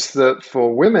conscious that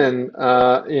for women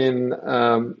in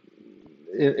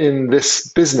this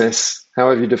business,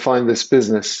 however you define this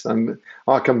business,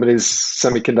 our company is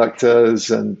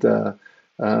semiconductors and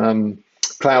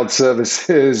cloud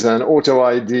services and auto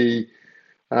ID.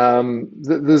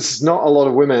 There's not a lot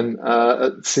of women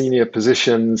at senior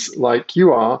positions like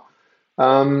you are.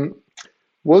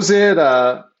 Was it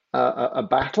a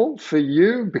battle for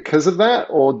you because of that,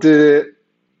 or did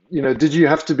you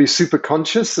have to be super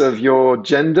conscious of your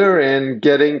gender in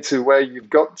getting to where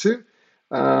you've got to?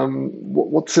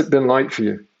 What's it been like for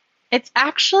you? It's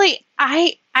actually,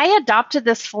 I adopted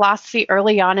this philosophy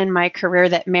early on in my career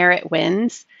that merit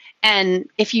wins. And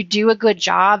if you do a good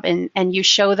job and you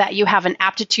show that you have an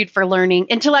aptitude for learning,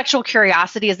 intellectual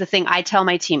curiosity is the thing I tell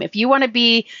my team. If you want to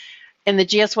be in the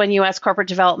GS1 US corporate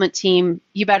development team,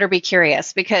 you better be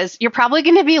curious, because you're probably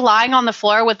going to be lying on the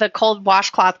floor with a cold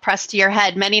washcloth pressed to your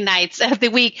head many nights of the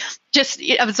week, just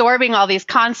absorbing all these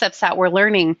concepts that we're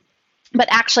learning. But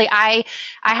actually, I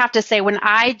have to say, when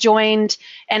I joined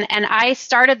and I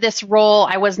started this role,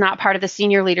 I was not part of the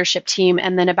senior leadership team.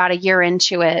 And then about a year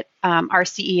into it, our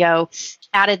CEO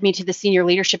added me to the senior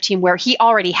leadership team, where he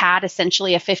already had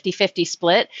essentially a 50-50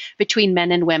 split between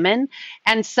men and women.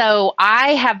 And so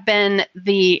I have been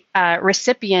the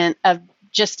recipient of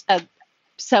just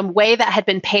some way that had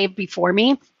been paved before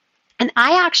me. And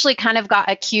I actually kind of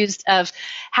got accused of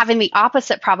having the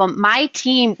opposite problem. My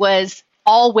team was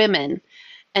all women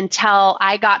until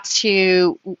I got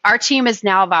to, our team is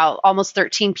now about almost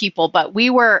 13 people, but we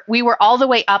were all the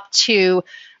way up to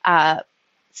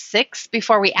 6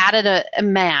 before we added a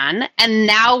man, and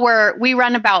now we're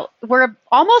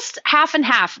almost half and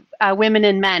half, women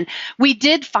and men. We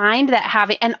did find that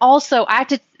having, and also I have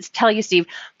to tell you, Steve,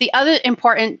 the other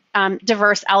important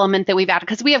diverse element that we've added,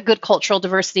 because we have good cultural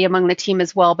diversity among the team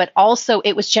as well, but also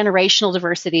it was generational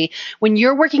diversity. When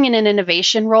you're working in an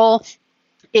innovation role,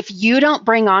 if you don't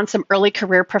bring on some early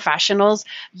career professionals,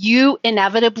 you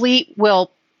inevitably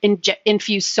will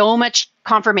infuse so much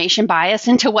confirmation bias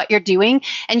into what you're doing.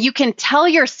 And you can tell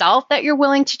yourself that you're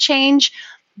willing to change,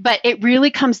 but it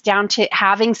really comes down to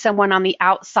having someone on the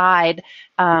outside,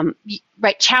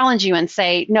 right, challenge you and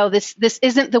say, no, this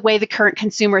isn't the way the current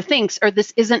consumer thinks, or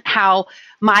this isn't how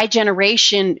my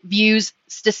generation views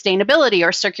sustainability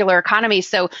or circular economy.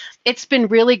 So it's been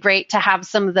really great to have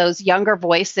some of those younger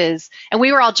voices. And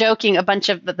we were all joking, a bunch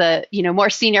of the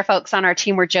more senior folks on our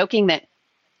team were joking that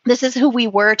this is who we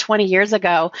were 20 years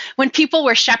ago when people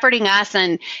were shepherding us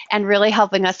and really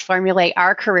helping us formulate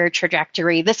our career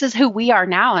trajectory. This is who we are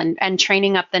now and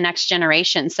training up the next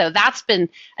generation. So that's been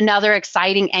another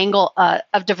exciting angle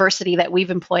of diversity that we've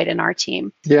employed in our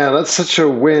team. Yeah, that's such a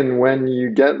win when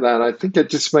you get that. I think it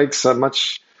just makes a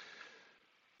much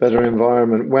better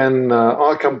environment. When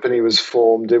our company was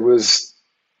formed, it was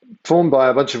formed by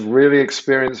a bunch of really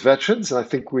experienced veterans. And I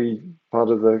think part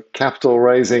of the capital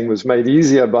raising was made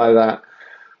easier by that.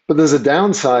 But there's a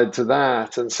downside to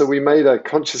that. And so we made a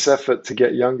conscious effort to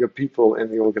get younger people in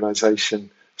the organization.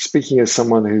 Speaking as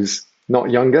someone who's not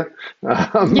younger.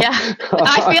 Yeah,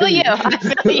 I feel you.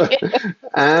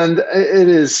 And it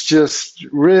is just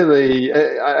really,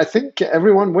 I think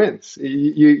everyone wins.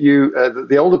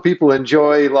 The older people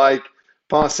enjoy like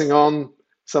passing on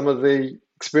some of the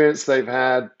experience they've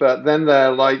had, but then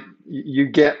they're like,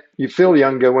 you feel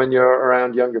younger when you're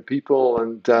around younger people,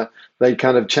 and they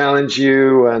kind of challenge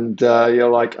you, and you're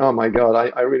like, oh my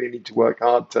God, I really need to work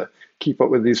hard to keep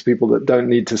up with these people that don't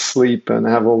need to sleep and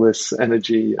have all this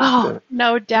energy.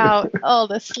 No doubt. Oh,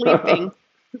 the sleeping.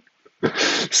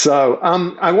 So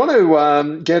I want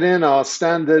to get in our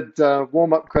standard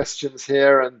warm-up questions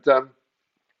here and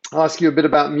ask you a bit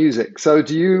about music. So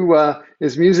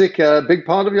is music a big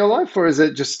part of your life, or is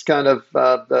it just kind of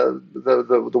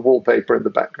the wallpaper in the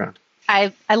background?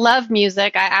 I love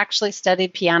music. I actually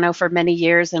studied piano for many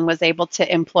years and was able to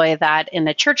employ that in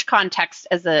a church context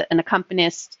as an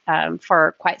accompanist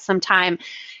for quite some time.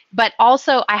 But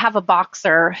also, I have a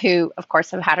boxer who, of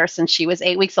course, I've had her since she was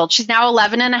 8 weeks old. She's now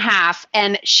 11 and a half,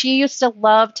 and she used to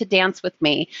love to dance with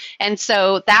me. And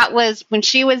so that was when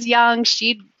she was young,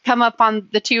 she'd come up on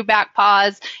the two back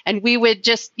paws, and we would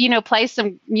just, play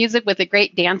some music with a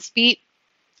great dance beat.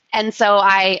 And so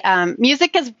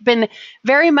music has been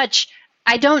very much,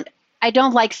 I don't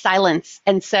like silence.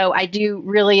 And so I do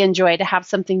really enjoy to have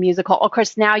something musical. Of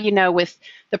course, now, with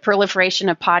the proliferation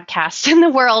of podcasts in the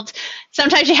world,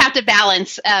 sometimes you have to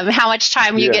balance how much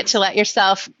time you get to let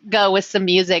yourself go with some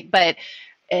music. But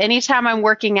anytime I'm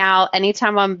working out,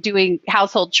 anytime I'm doing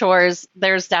household chores,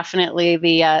 there's definitely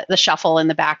the shuffle in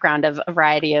the background of a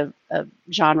variety of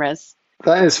genres.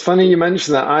 That is funny you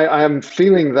mentioned that. I am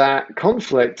feeling that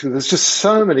conflict. There's just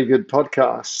so many good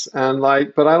podcasts,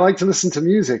 but I like to listen to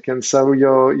music, and so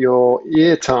your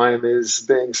ear time is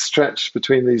being stretched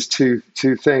between these two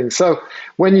things. So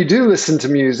when you do listen to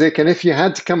music, and if you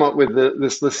had to come up with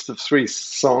this list of 3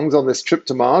 songs on this trip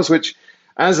to Mars, which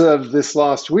as of this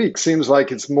last week seems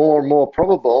like it's more and more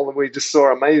probable, and we just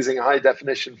saw amazing high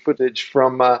definition footage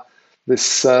from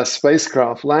this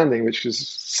spacecraft landing, which was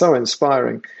so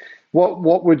inspiring.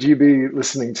 What would you be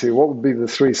listening to? What would be the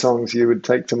 3 songs you would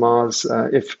take to Mars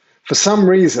if, for some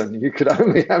reason, you could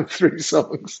only have 3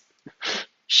 songs?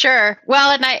 Sure.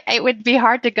 Well, and it would be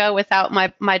hard to go without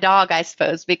my dog, I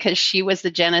suppose, because she was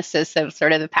the genesis of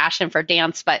sort of the passion for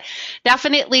dance. But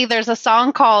definitely there's a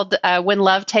song called When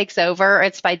Love Takes Over.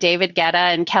 It's by David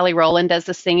Guetta, and Kelly Rowland does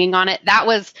the singing on it.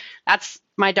 That's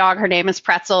my dog. Her name is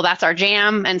Pretzel. That's our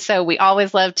jam. And so we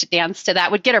always love to dance to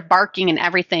that. Would get her barking and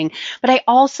everything. But I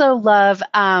also love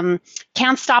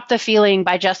Can't Stop the Feeling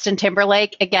by Justin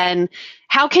Timberlake. Again,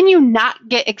 how can you not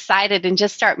get excited and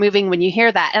just start moving when you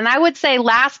hear that? And I would say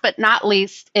last but not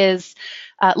least is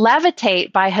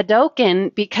Levitate by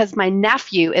Hadoken, because my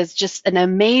nephew is just an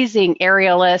amazing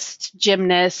aerialist,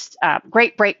 gymnast,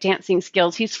 great breakdancing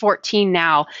skills. He's 14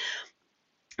 now.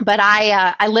 But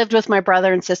I lived with my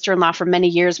brother and sister-in-law for many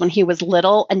years when he was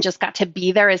little, and just got to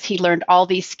be there as he learned all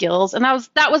these skills. And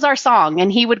that was our song.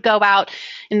 And he would go out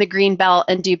in the green belt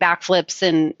and do backflips,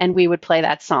 and we would play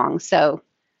that song. So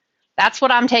that's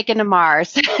what I'm taking to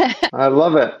Mars. I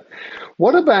love it.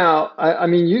 What about, I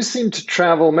mean, you seem to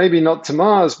travel, maybe not to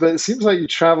Mars, but it seems like you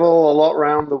travel a lot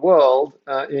around the world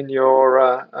in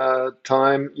your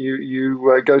time.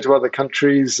 You go to other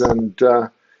countries and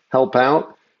help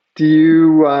out. Do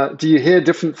you hear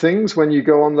different things when you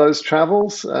go on those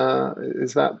travels?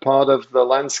 Is that part of the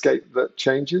landscape that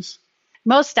changes?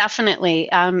 Most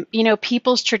definitely.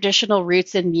 People's traditional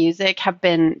roots in music have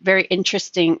been very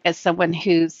interesting as someone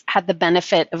who's had the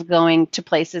benefit of going to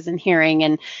places and hearing,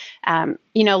 and,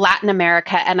 Latin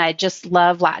America. And I just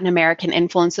love Latin American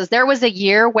influences. There was a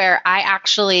year where I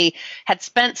actually had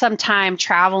spent some time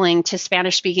traveling to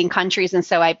Spanish-speaking countries. And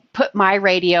so I put my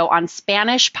radio on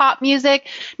Spanish pop music,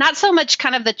 not so much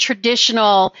kind of the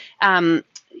traditional, Latin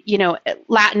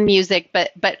music,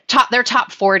 but their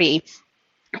top 40.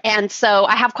 And so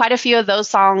I have quite a few of those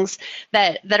songs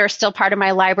that are still part of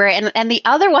my library. And the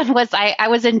other one was I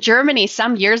was in Germany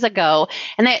some years ago,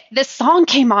 and this song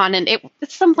came on, and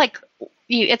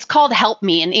it's called Help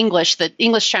Me in English. The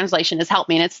English translation is Help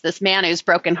Me. And it's this man who's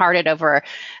brokenhearted over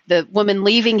the woman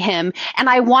leaving him. And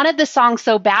I wanted the song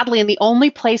so badly. And the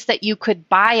only place that you could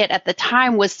buy it at the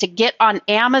time was to get on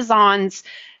Amazon's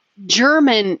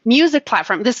German music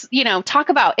platform. This, talk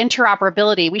about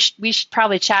interoperability. We should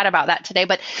probably chat about that today,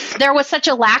 but there was such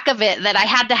a lack of it that I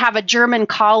had to have a German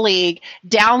colleague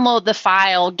download the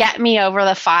file, get me over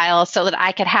the file so that I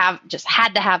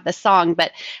had to have the song.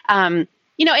 But,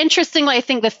 interestingly, I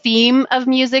think the theme of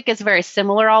music is very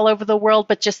similar all over the world,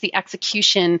 but just the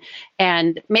execution.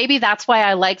 And maybe that's why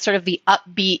I like sort of the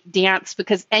upbeat dance,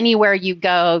 because anywhere you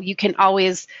go, you can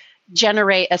always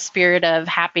generate a spirit of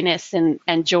happiness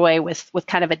and joy with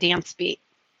kind of a dance beat.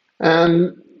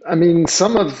 And I mean,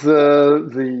 some of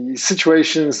the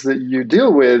situations that you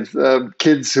deal with,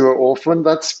 kids who are orphaned,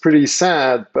 that's pretty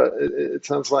sad, but it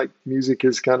sounds like music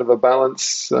is kind of a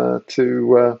balance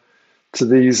to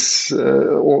these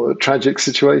tragic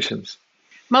situations.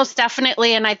 Most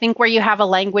definitely. And I think where you have a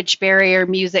language barrier,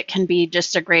 music can be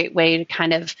just a great way to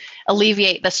kind of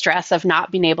alleviate the stress of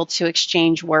not being able to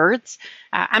exchange words.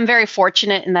 I'm very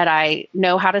fortunate in that I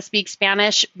know how to speak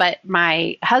Spanish, but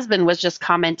my husband was just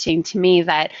commenting to me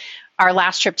that our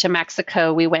last trip to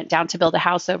Mexico, we went down to build a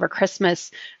house over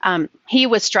Christmas. He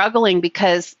was struggling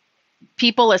because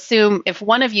people assume if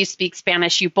one of you speaks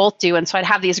Spanish, you both do. And so I'd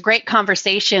have these great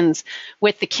conversations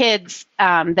with the kids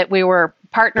that we were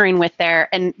partnering with there,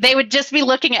 and they would just be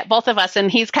looking at both of us, and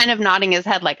he's kind of nodding his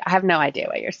head like, I have no idea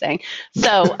what you're saying.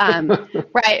 So,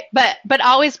 right. But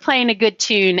always playing a good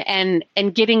tune and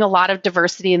getting a lot of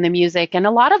diversity in the music. And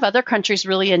a lot of other countries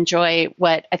really enjoy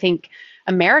what I think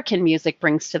American music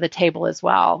brings to the table as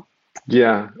well.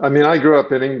 Yeah. I mean, I grew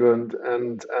up in England,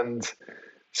 and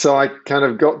so I kind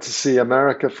of got to see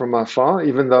America from afar.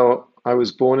 Even though I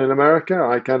was born in America,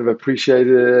 I kind of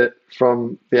appreciated it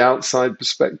from the outside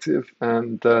perspective.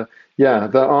 And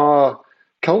our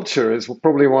culture is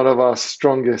probably one of our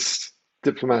strongest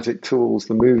diplomatic tools: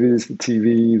 the movies, the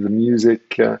TV, the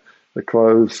music, the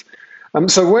clothes.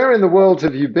 So where in the world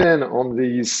have you been on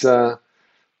these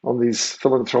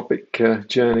philanthropic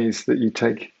journeys that you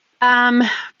take?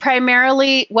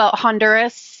 Primarily,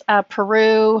 Honduras,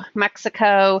 Peru,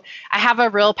 Mexico. I have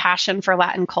a real passion for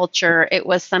Latin culture. It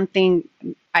was something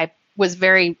I was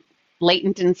very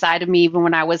latent inside of me even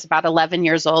when I was about 11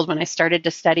 years old when I started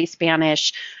to study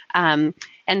Spanish. And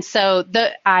so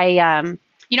I've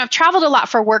traveled a lot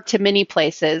for work to many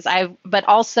places. But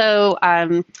also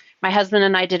my husband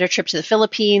and I did a trip to the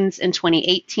Philippines in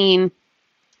 2018.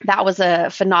 That was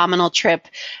a phenomenal trip.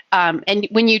 And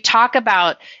when you talk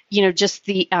about, just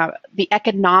the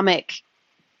economic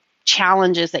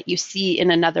challenges that you see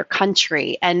in another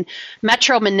country, and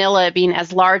Metro Manila being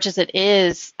as large as it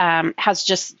is, has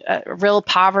just real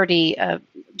poverty,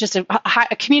 just a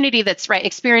community that's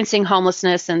experiencing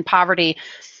homelessness and poverty.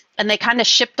 And they kind of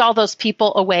shipped all those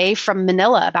people away from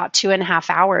Manila about 2.5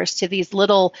 hours to these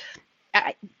little,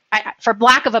 for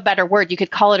lack of a better word, you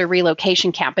could call it a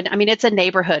relocation camp. And I mean, it's a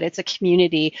neighborhood, it's a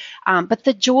community. But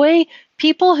the joy,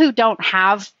 people who don't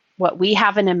have what we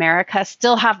have in America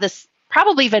still have this,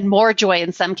 probably even more joy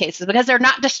in some cases, because they're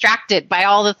not distracted by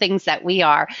all the things that we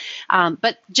are.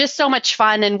 But just so much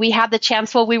fun. And we had the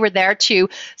chance while we were there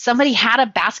somebody had a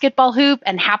basketball hoop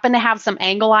and happened to have some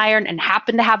angle iron and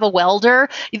happened to have a welder.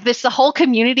 The whole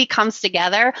community comes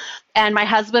together. And my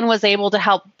husband was able to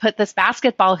help put this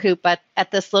basketball hoop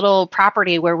at this little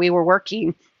property where we were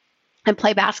working and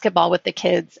play basketball with the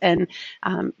kids. And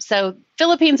so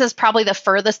Philippines is probably the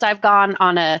furthest I've gone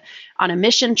on a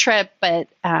mission trip, but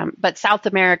South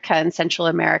America and Central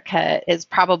America is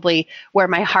probably where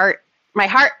my heart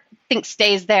thinks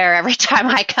stays there every time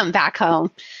I come back home.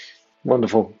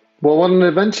 Wonderful. Well, what an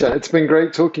adventure. It's been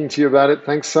great talking to you about it.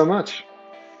 Thanks so much.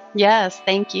 Yes,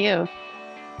 thank you.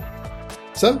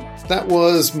 So that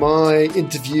was my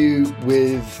interview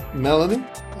with Melanie.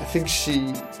 I think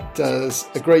she does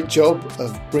a great job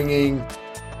of bringing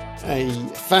a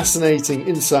fascinating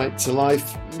insight to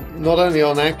life, not only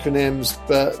on acronyms,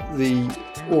 but the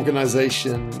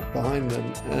organization behind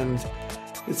them. And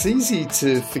it's easy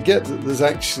to forget that there's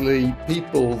actually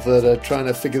people that are trying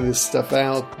to figure this stuff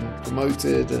out and promote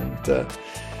it and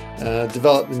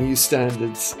develop the new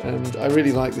standards. And I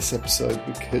really like this episode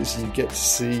because you get to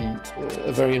see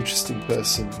a very interesting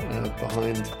person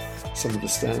behind some of the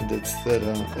standards that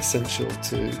are essential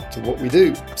to what we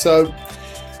do. So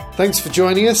thanks for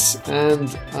joining us,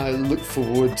 and I look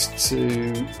forward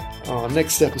to our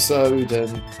next episode,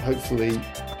 and hopefully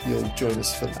you'll join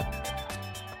us for that.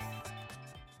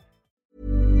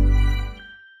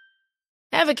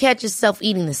 Ever catch yourself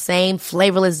eating the same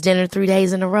flavorless dinner 3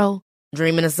 days in a row?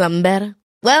 Dreaming of something better?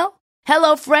 Well,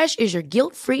 HelloFresh is your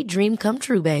guilt-free dream come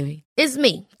true, baby. It's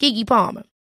me, Keke Palmer.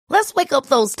 Let's wake up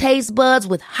those taste buds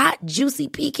with hot, juicy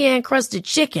pecan-crusted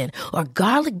chicken or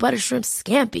garlic butter shrimp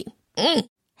scampi.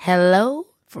 Hello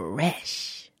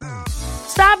Fresh.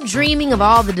 Stop dreaming of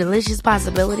all the delicious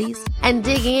possibilities and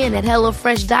dig in at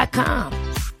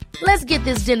HelloFresh.com. Let's get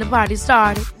this dinner party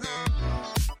started.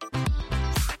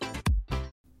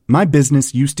 My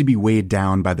business used to be weighed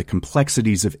down by the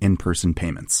complexities of in-person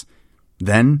payments.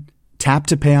 Then, Tap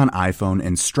to Pay on iPhone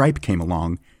and Stripe came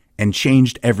along and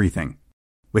changed everything.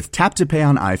 With Tap to Pay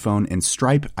on iPhone and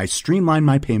Stripe, I streamlined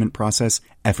my payment process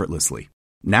effortlessly.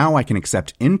 Now I can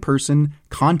accept in-person,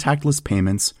 contactless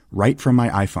payments right from my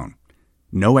iPhone.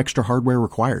 No extra hardware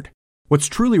required. What's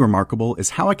truly remarkable is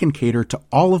how I can cater to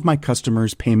all of my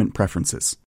customers' payment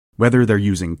preferences. Whether they're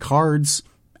using cards,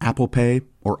 Apple Pay,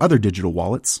 or other digital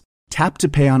wallets, Tap to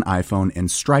Pay on iPhone and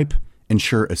Stripe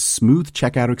ensure a smooth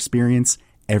checkout experience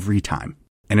every time.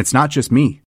 And it's not just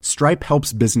me. Stripe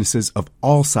helps businesses of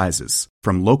all sizes,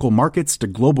 from local markets to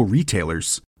global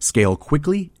retailers, scale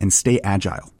quickly and stay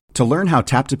agile. To learn how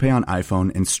Tap to Pay on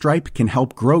iPhone and Stripe can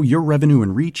help grow your revenue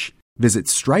and reach, visit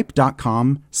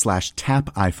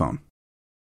stripe.com/tapiphone.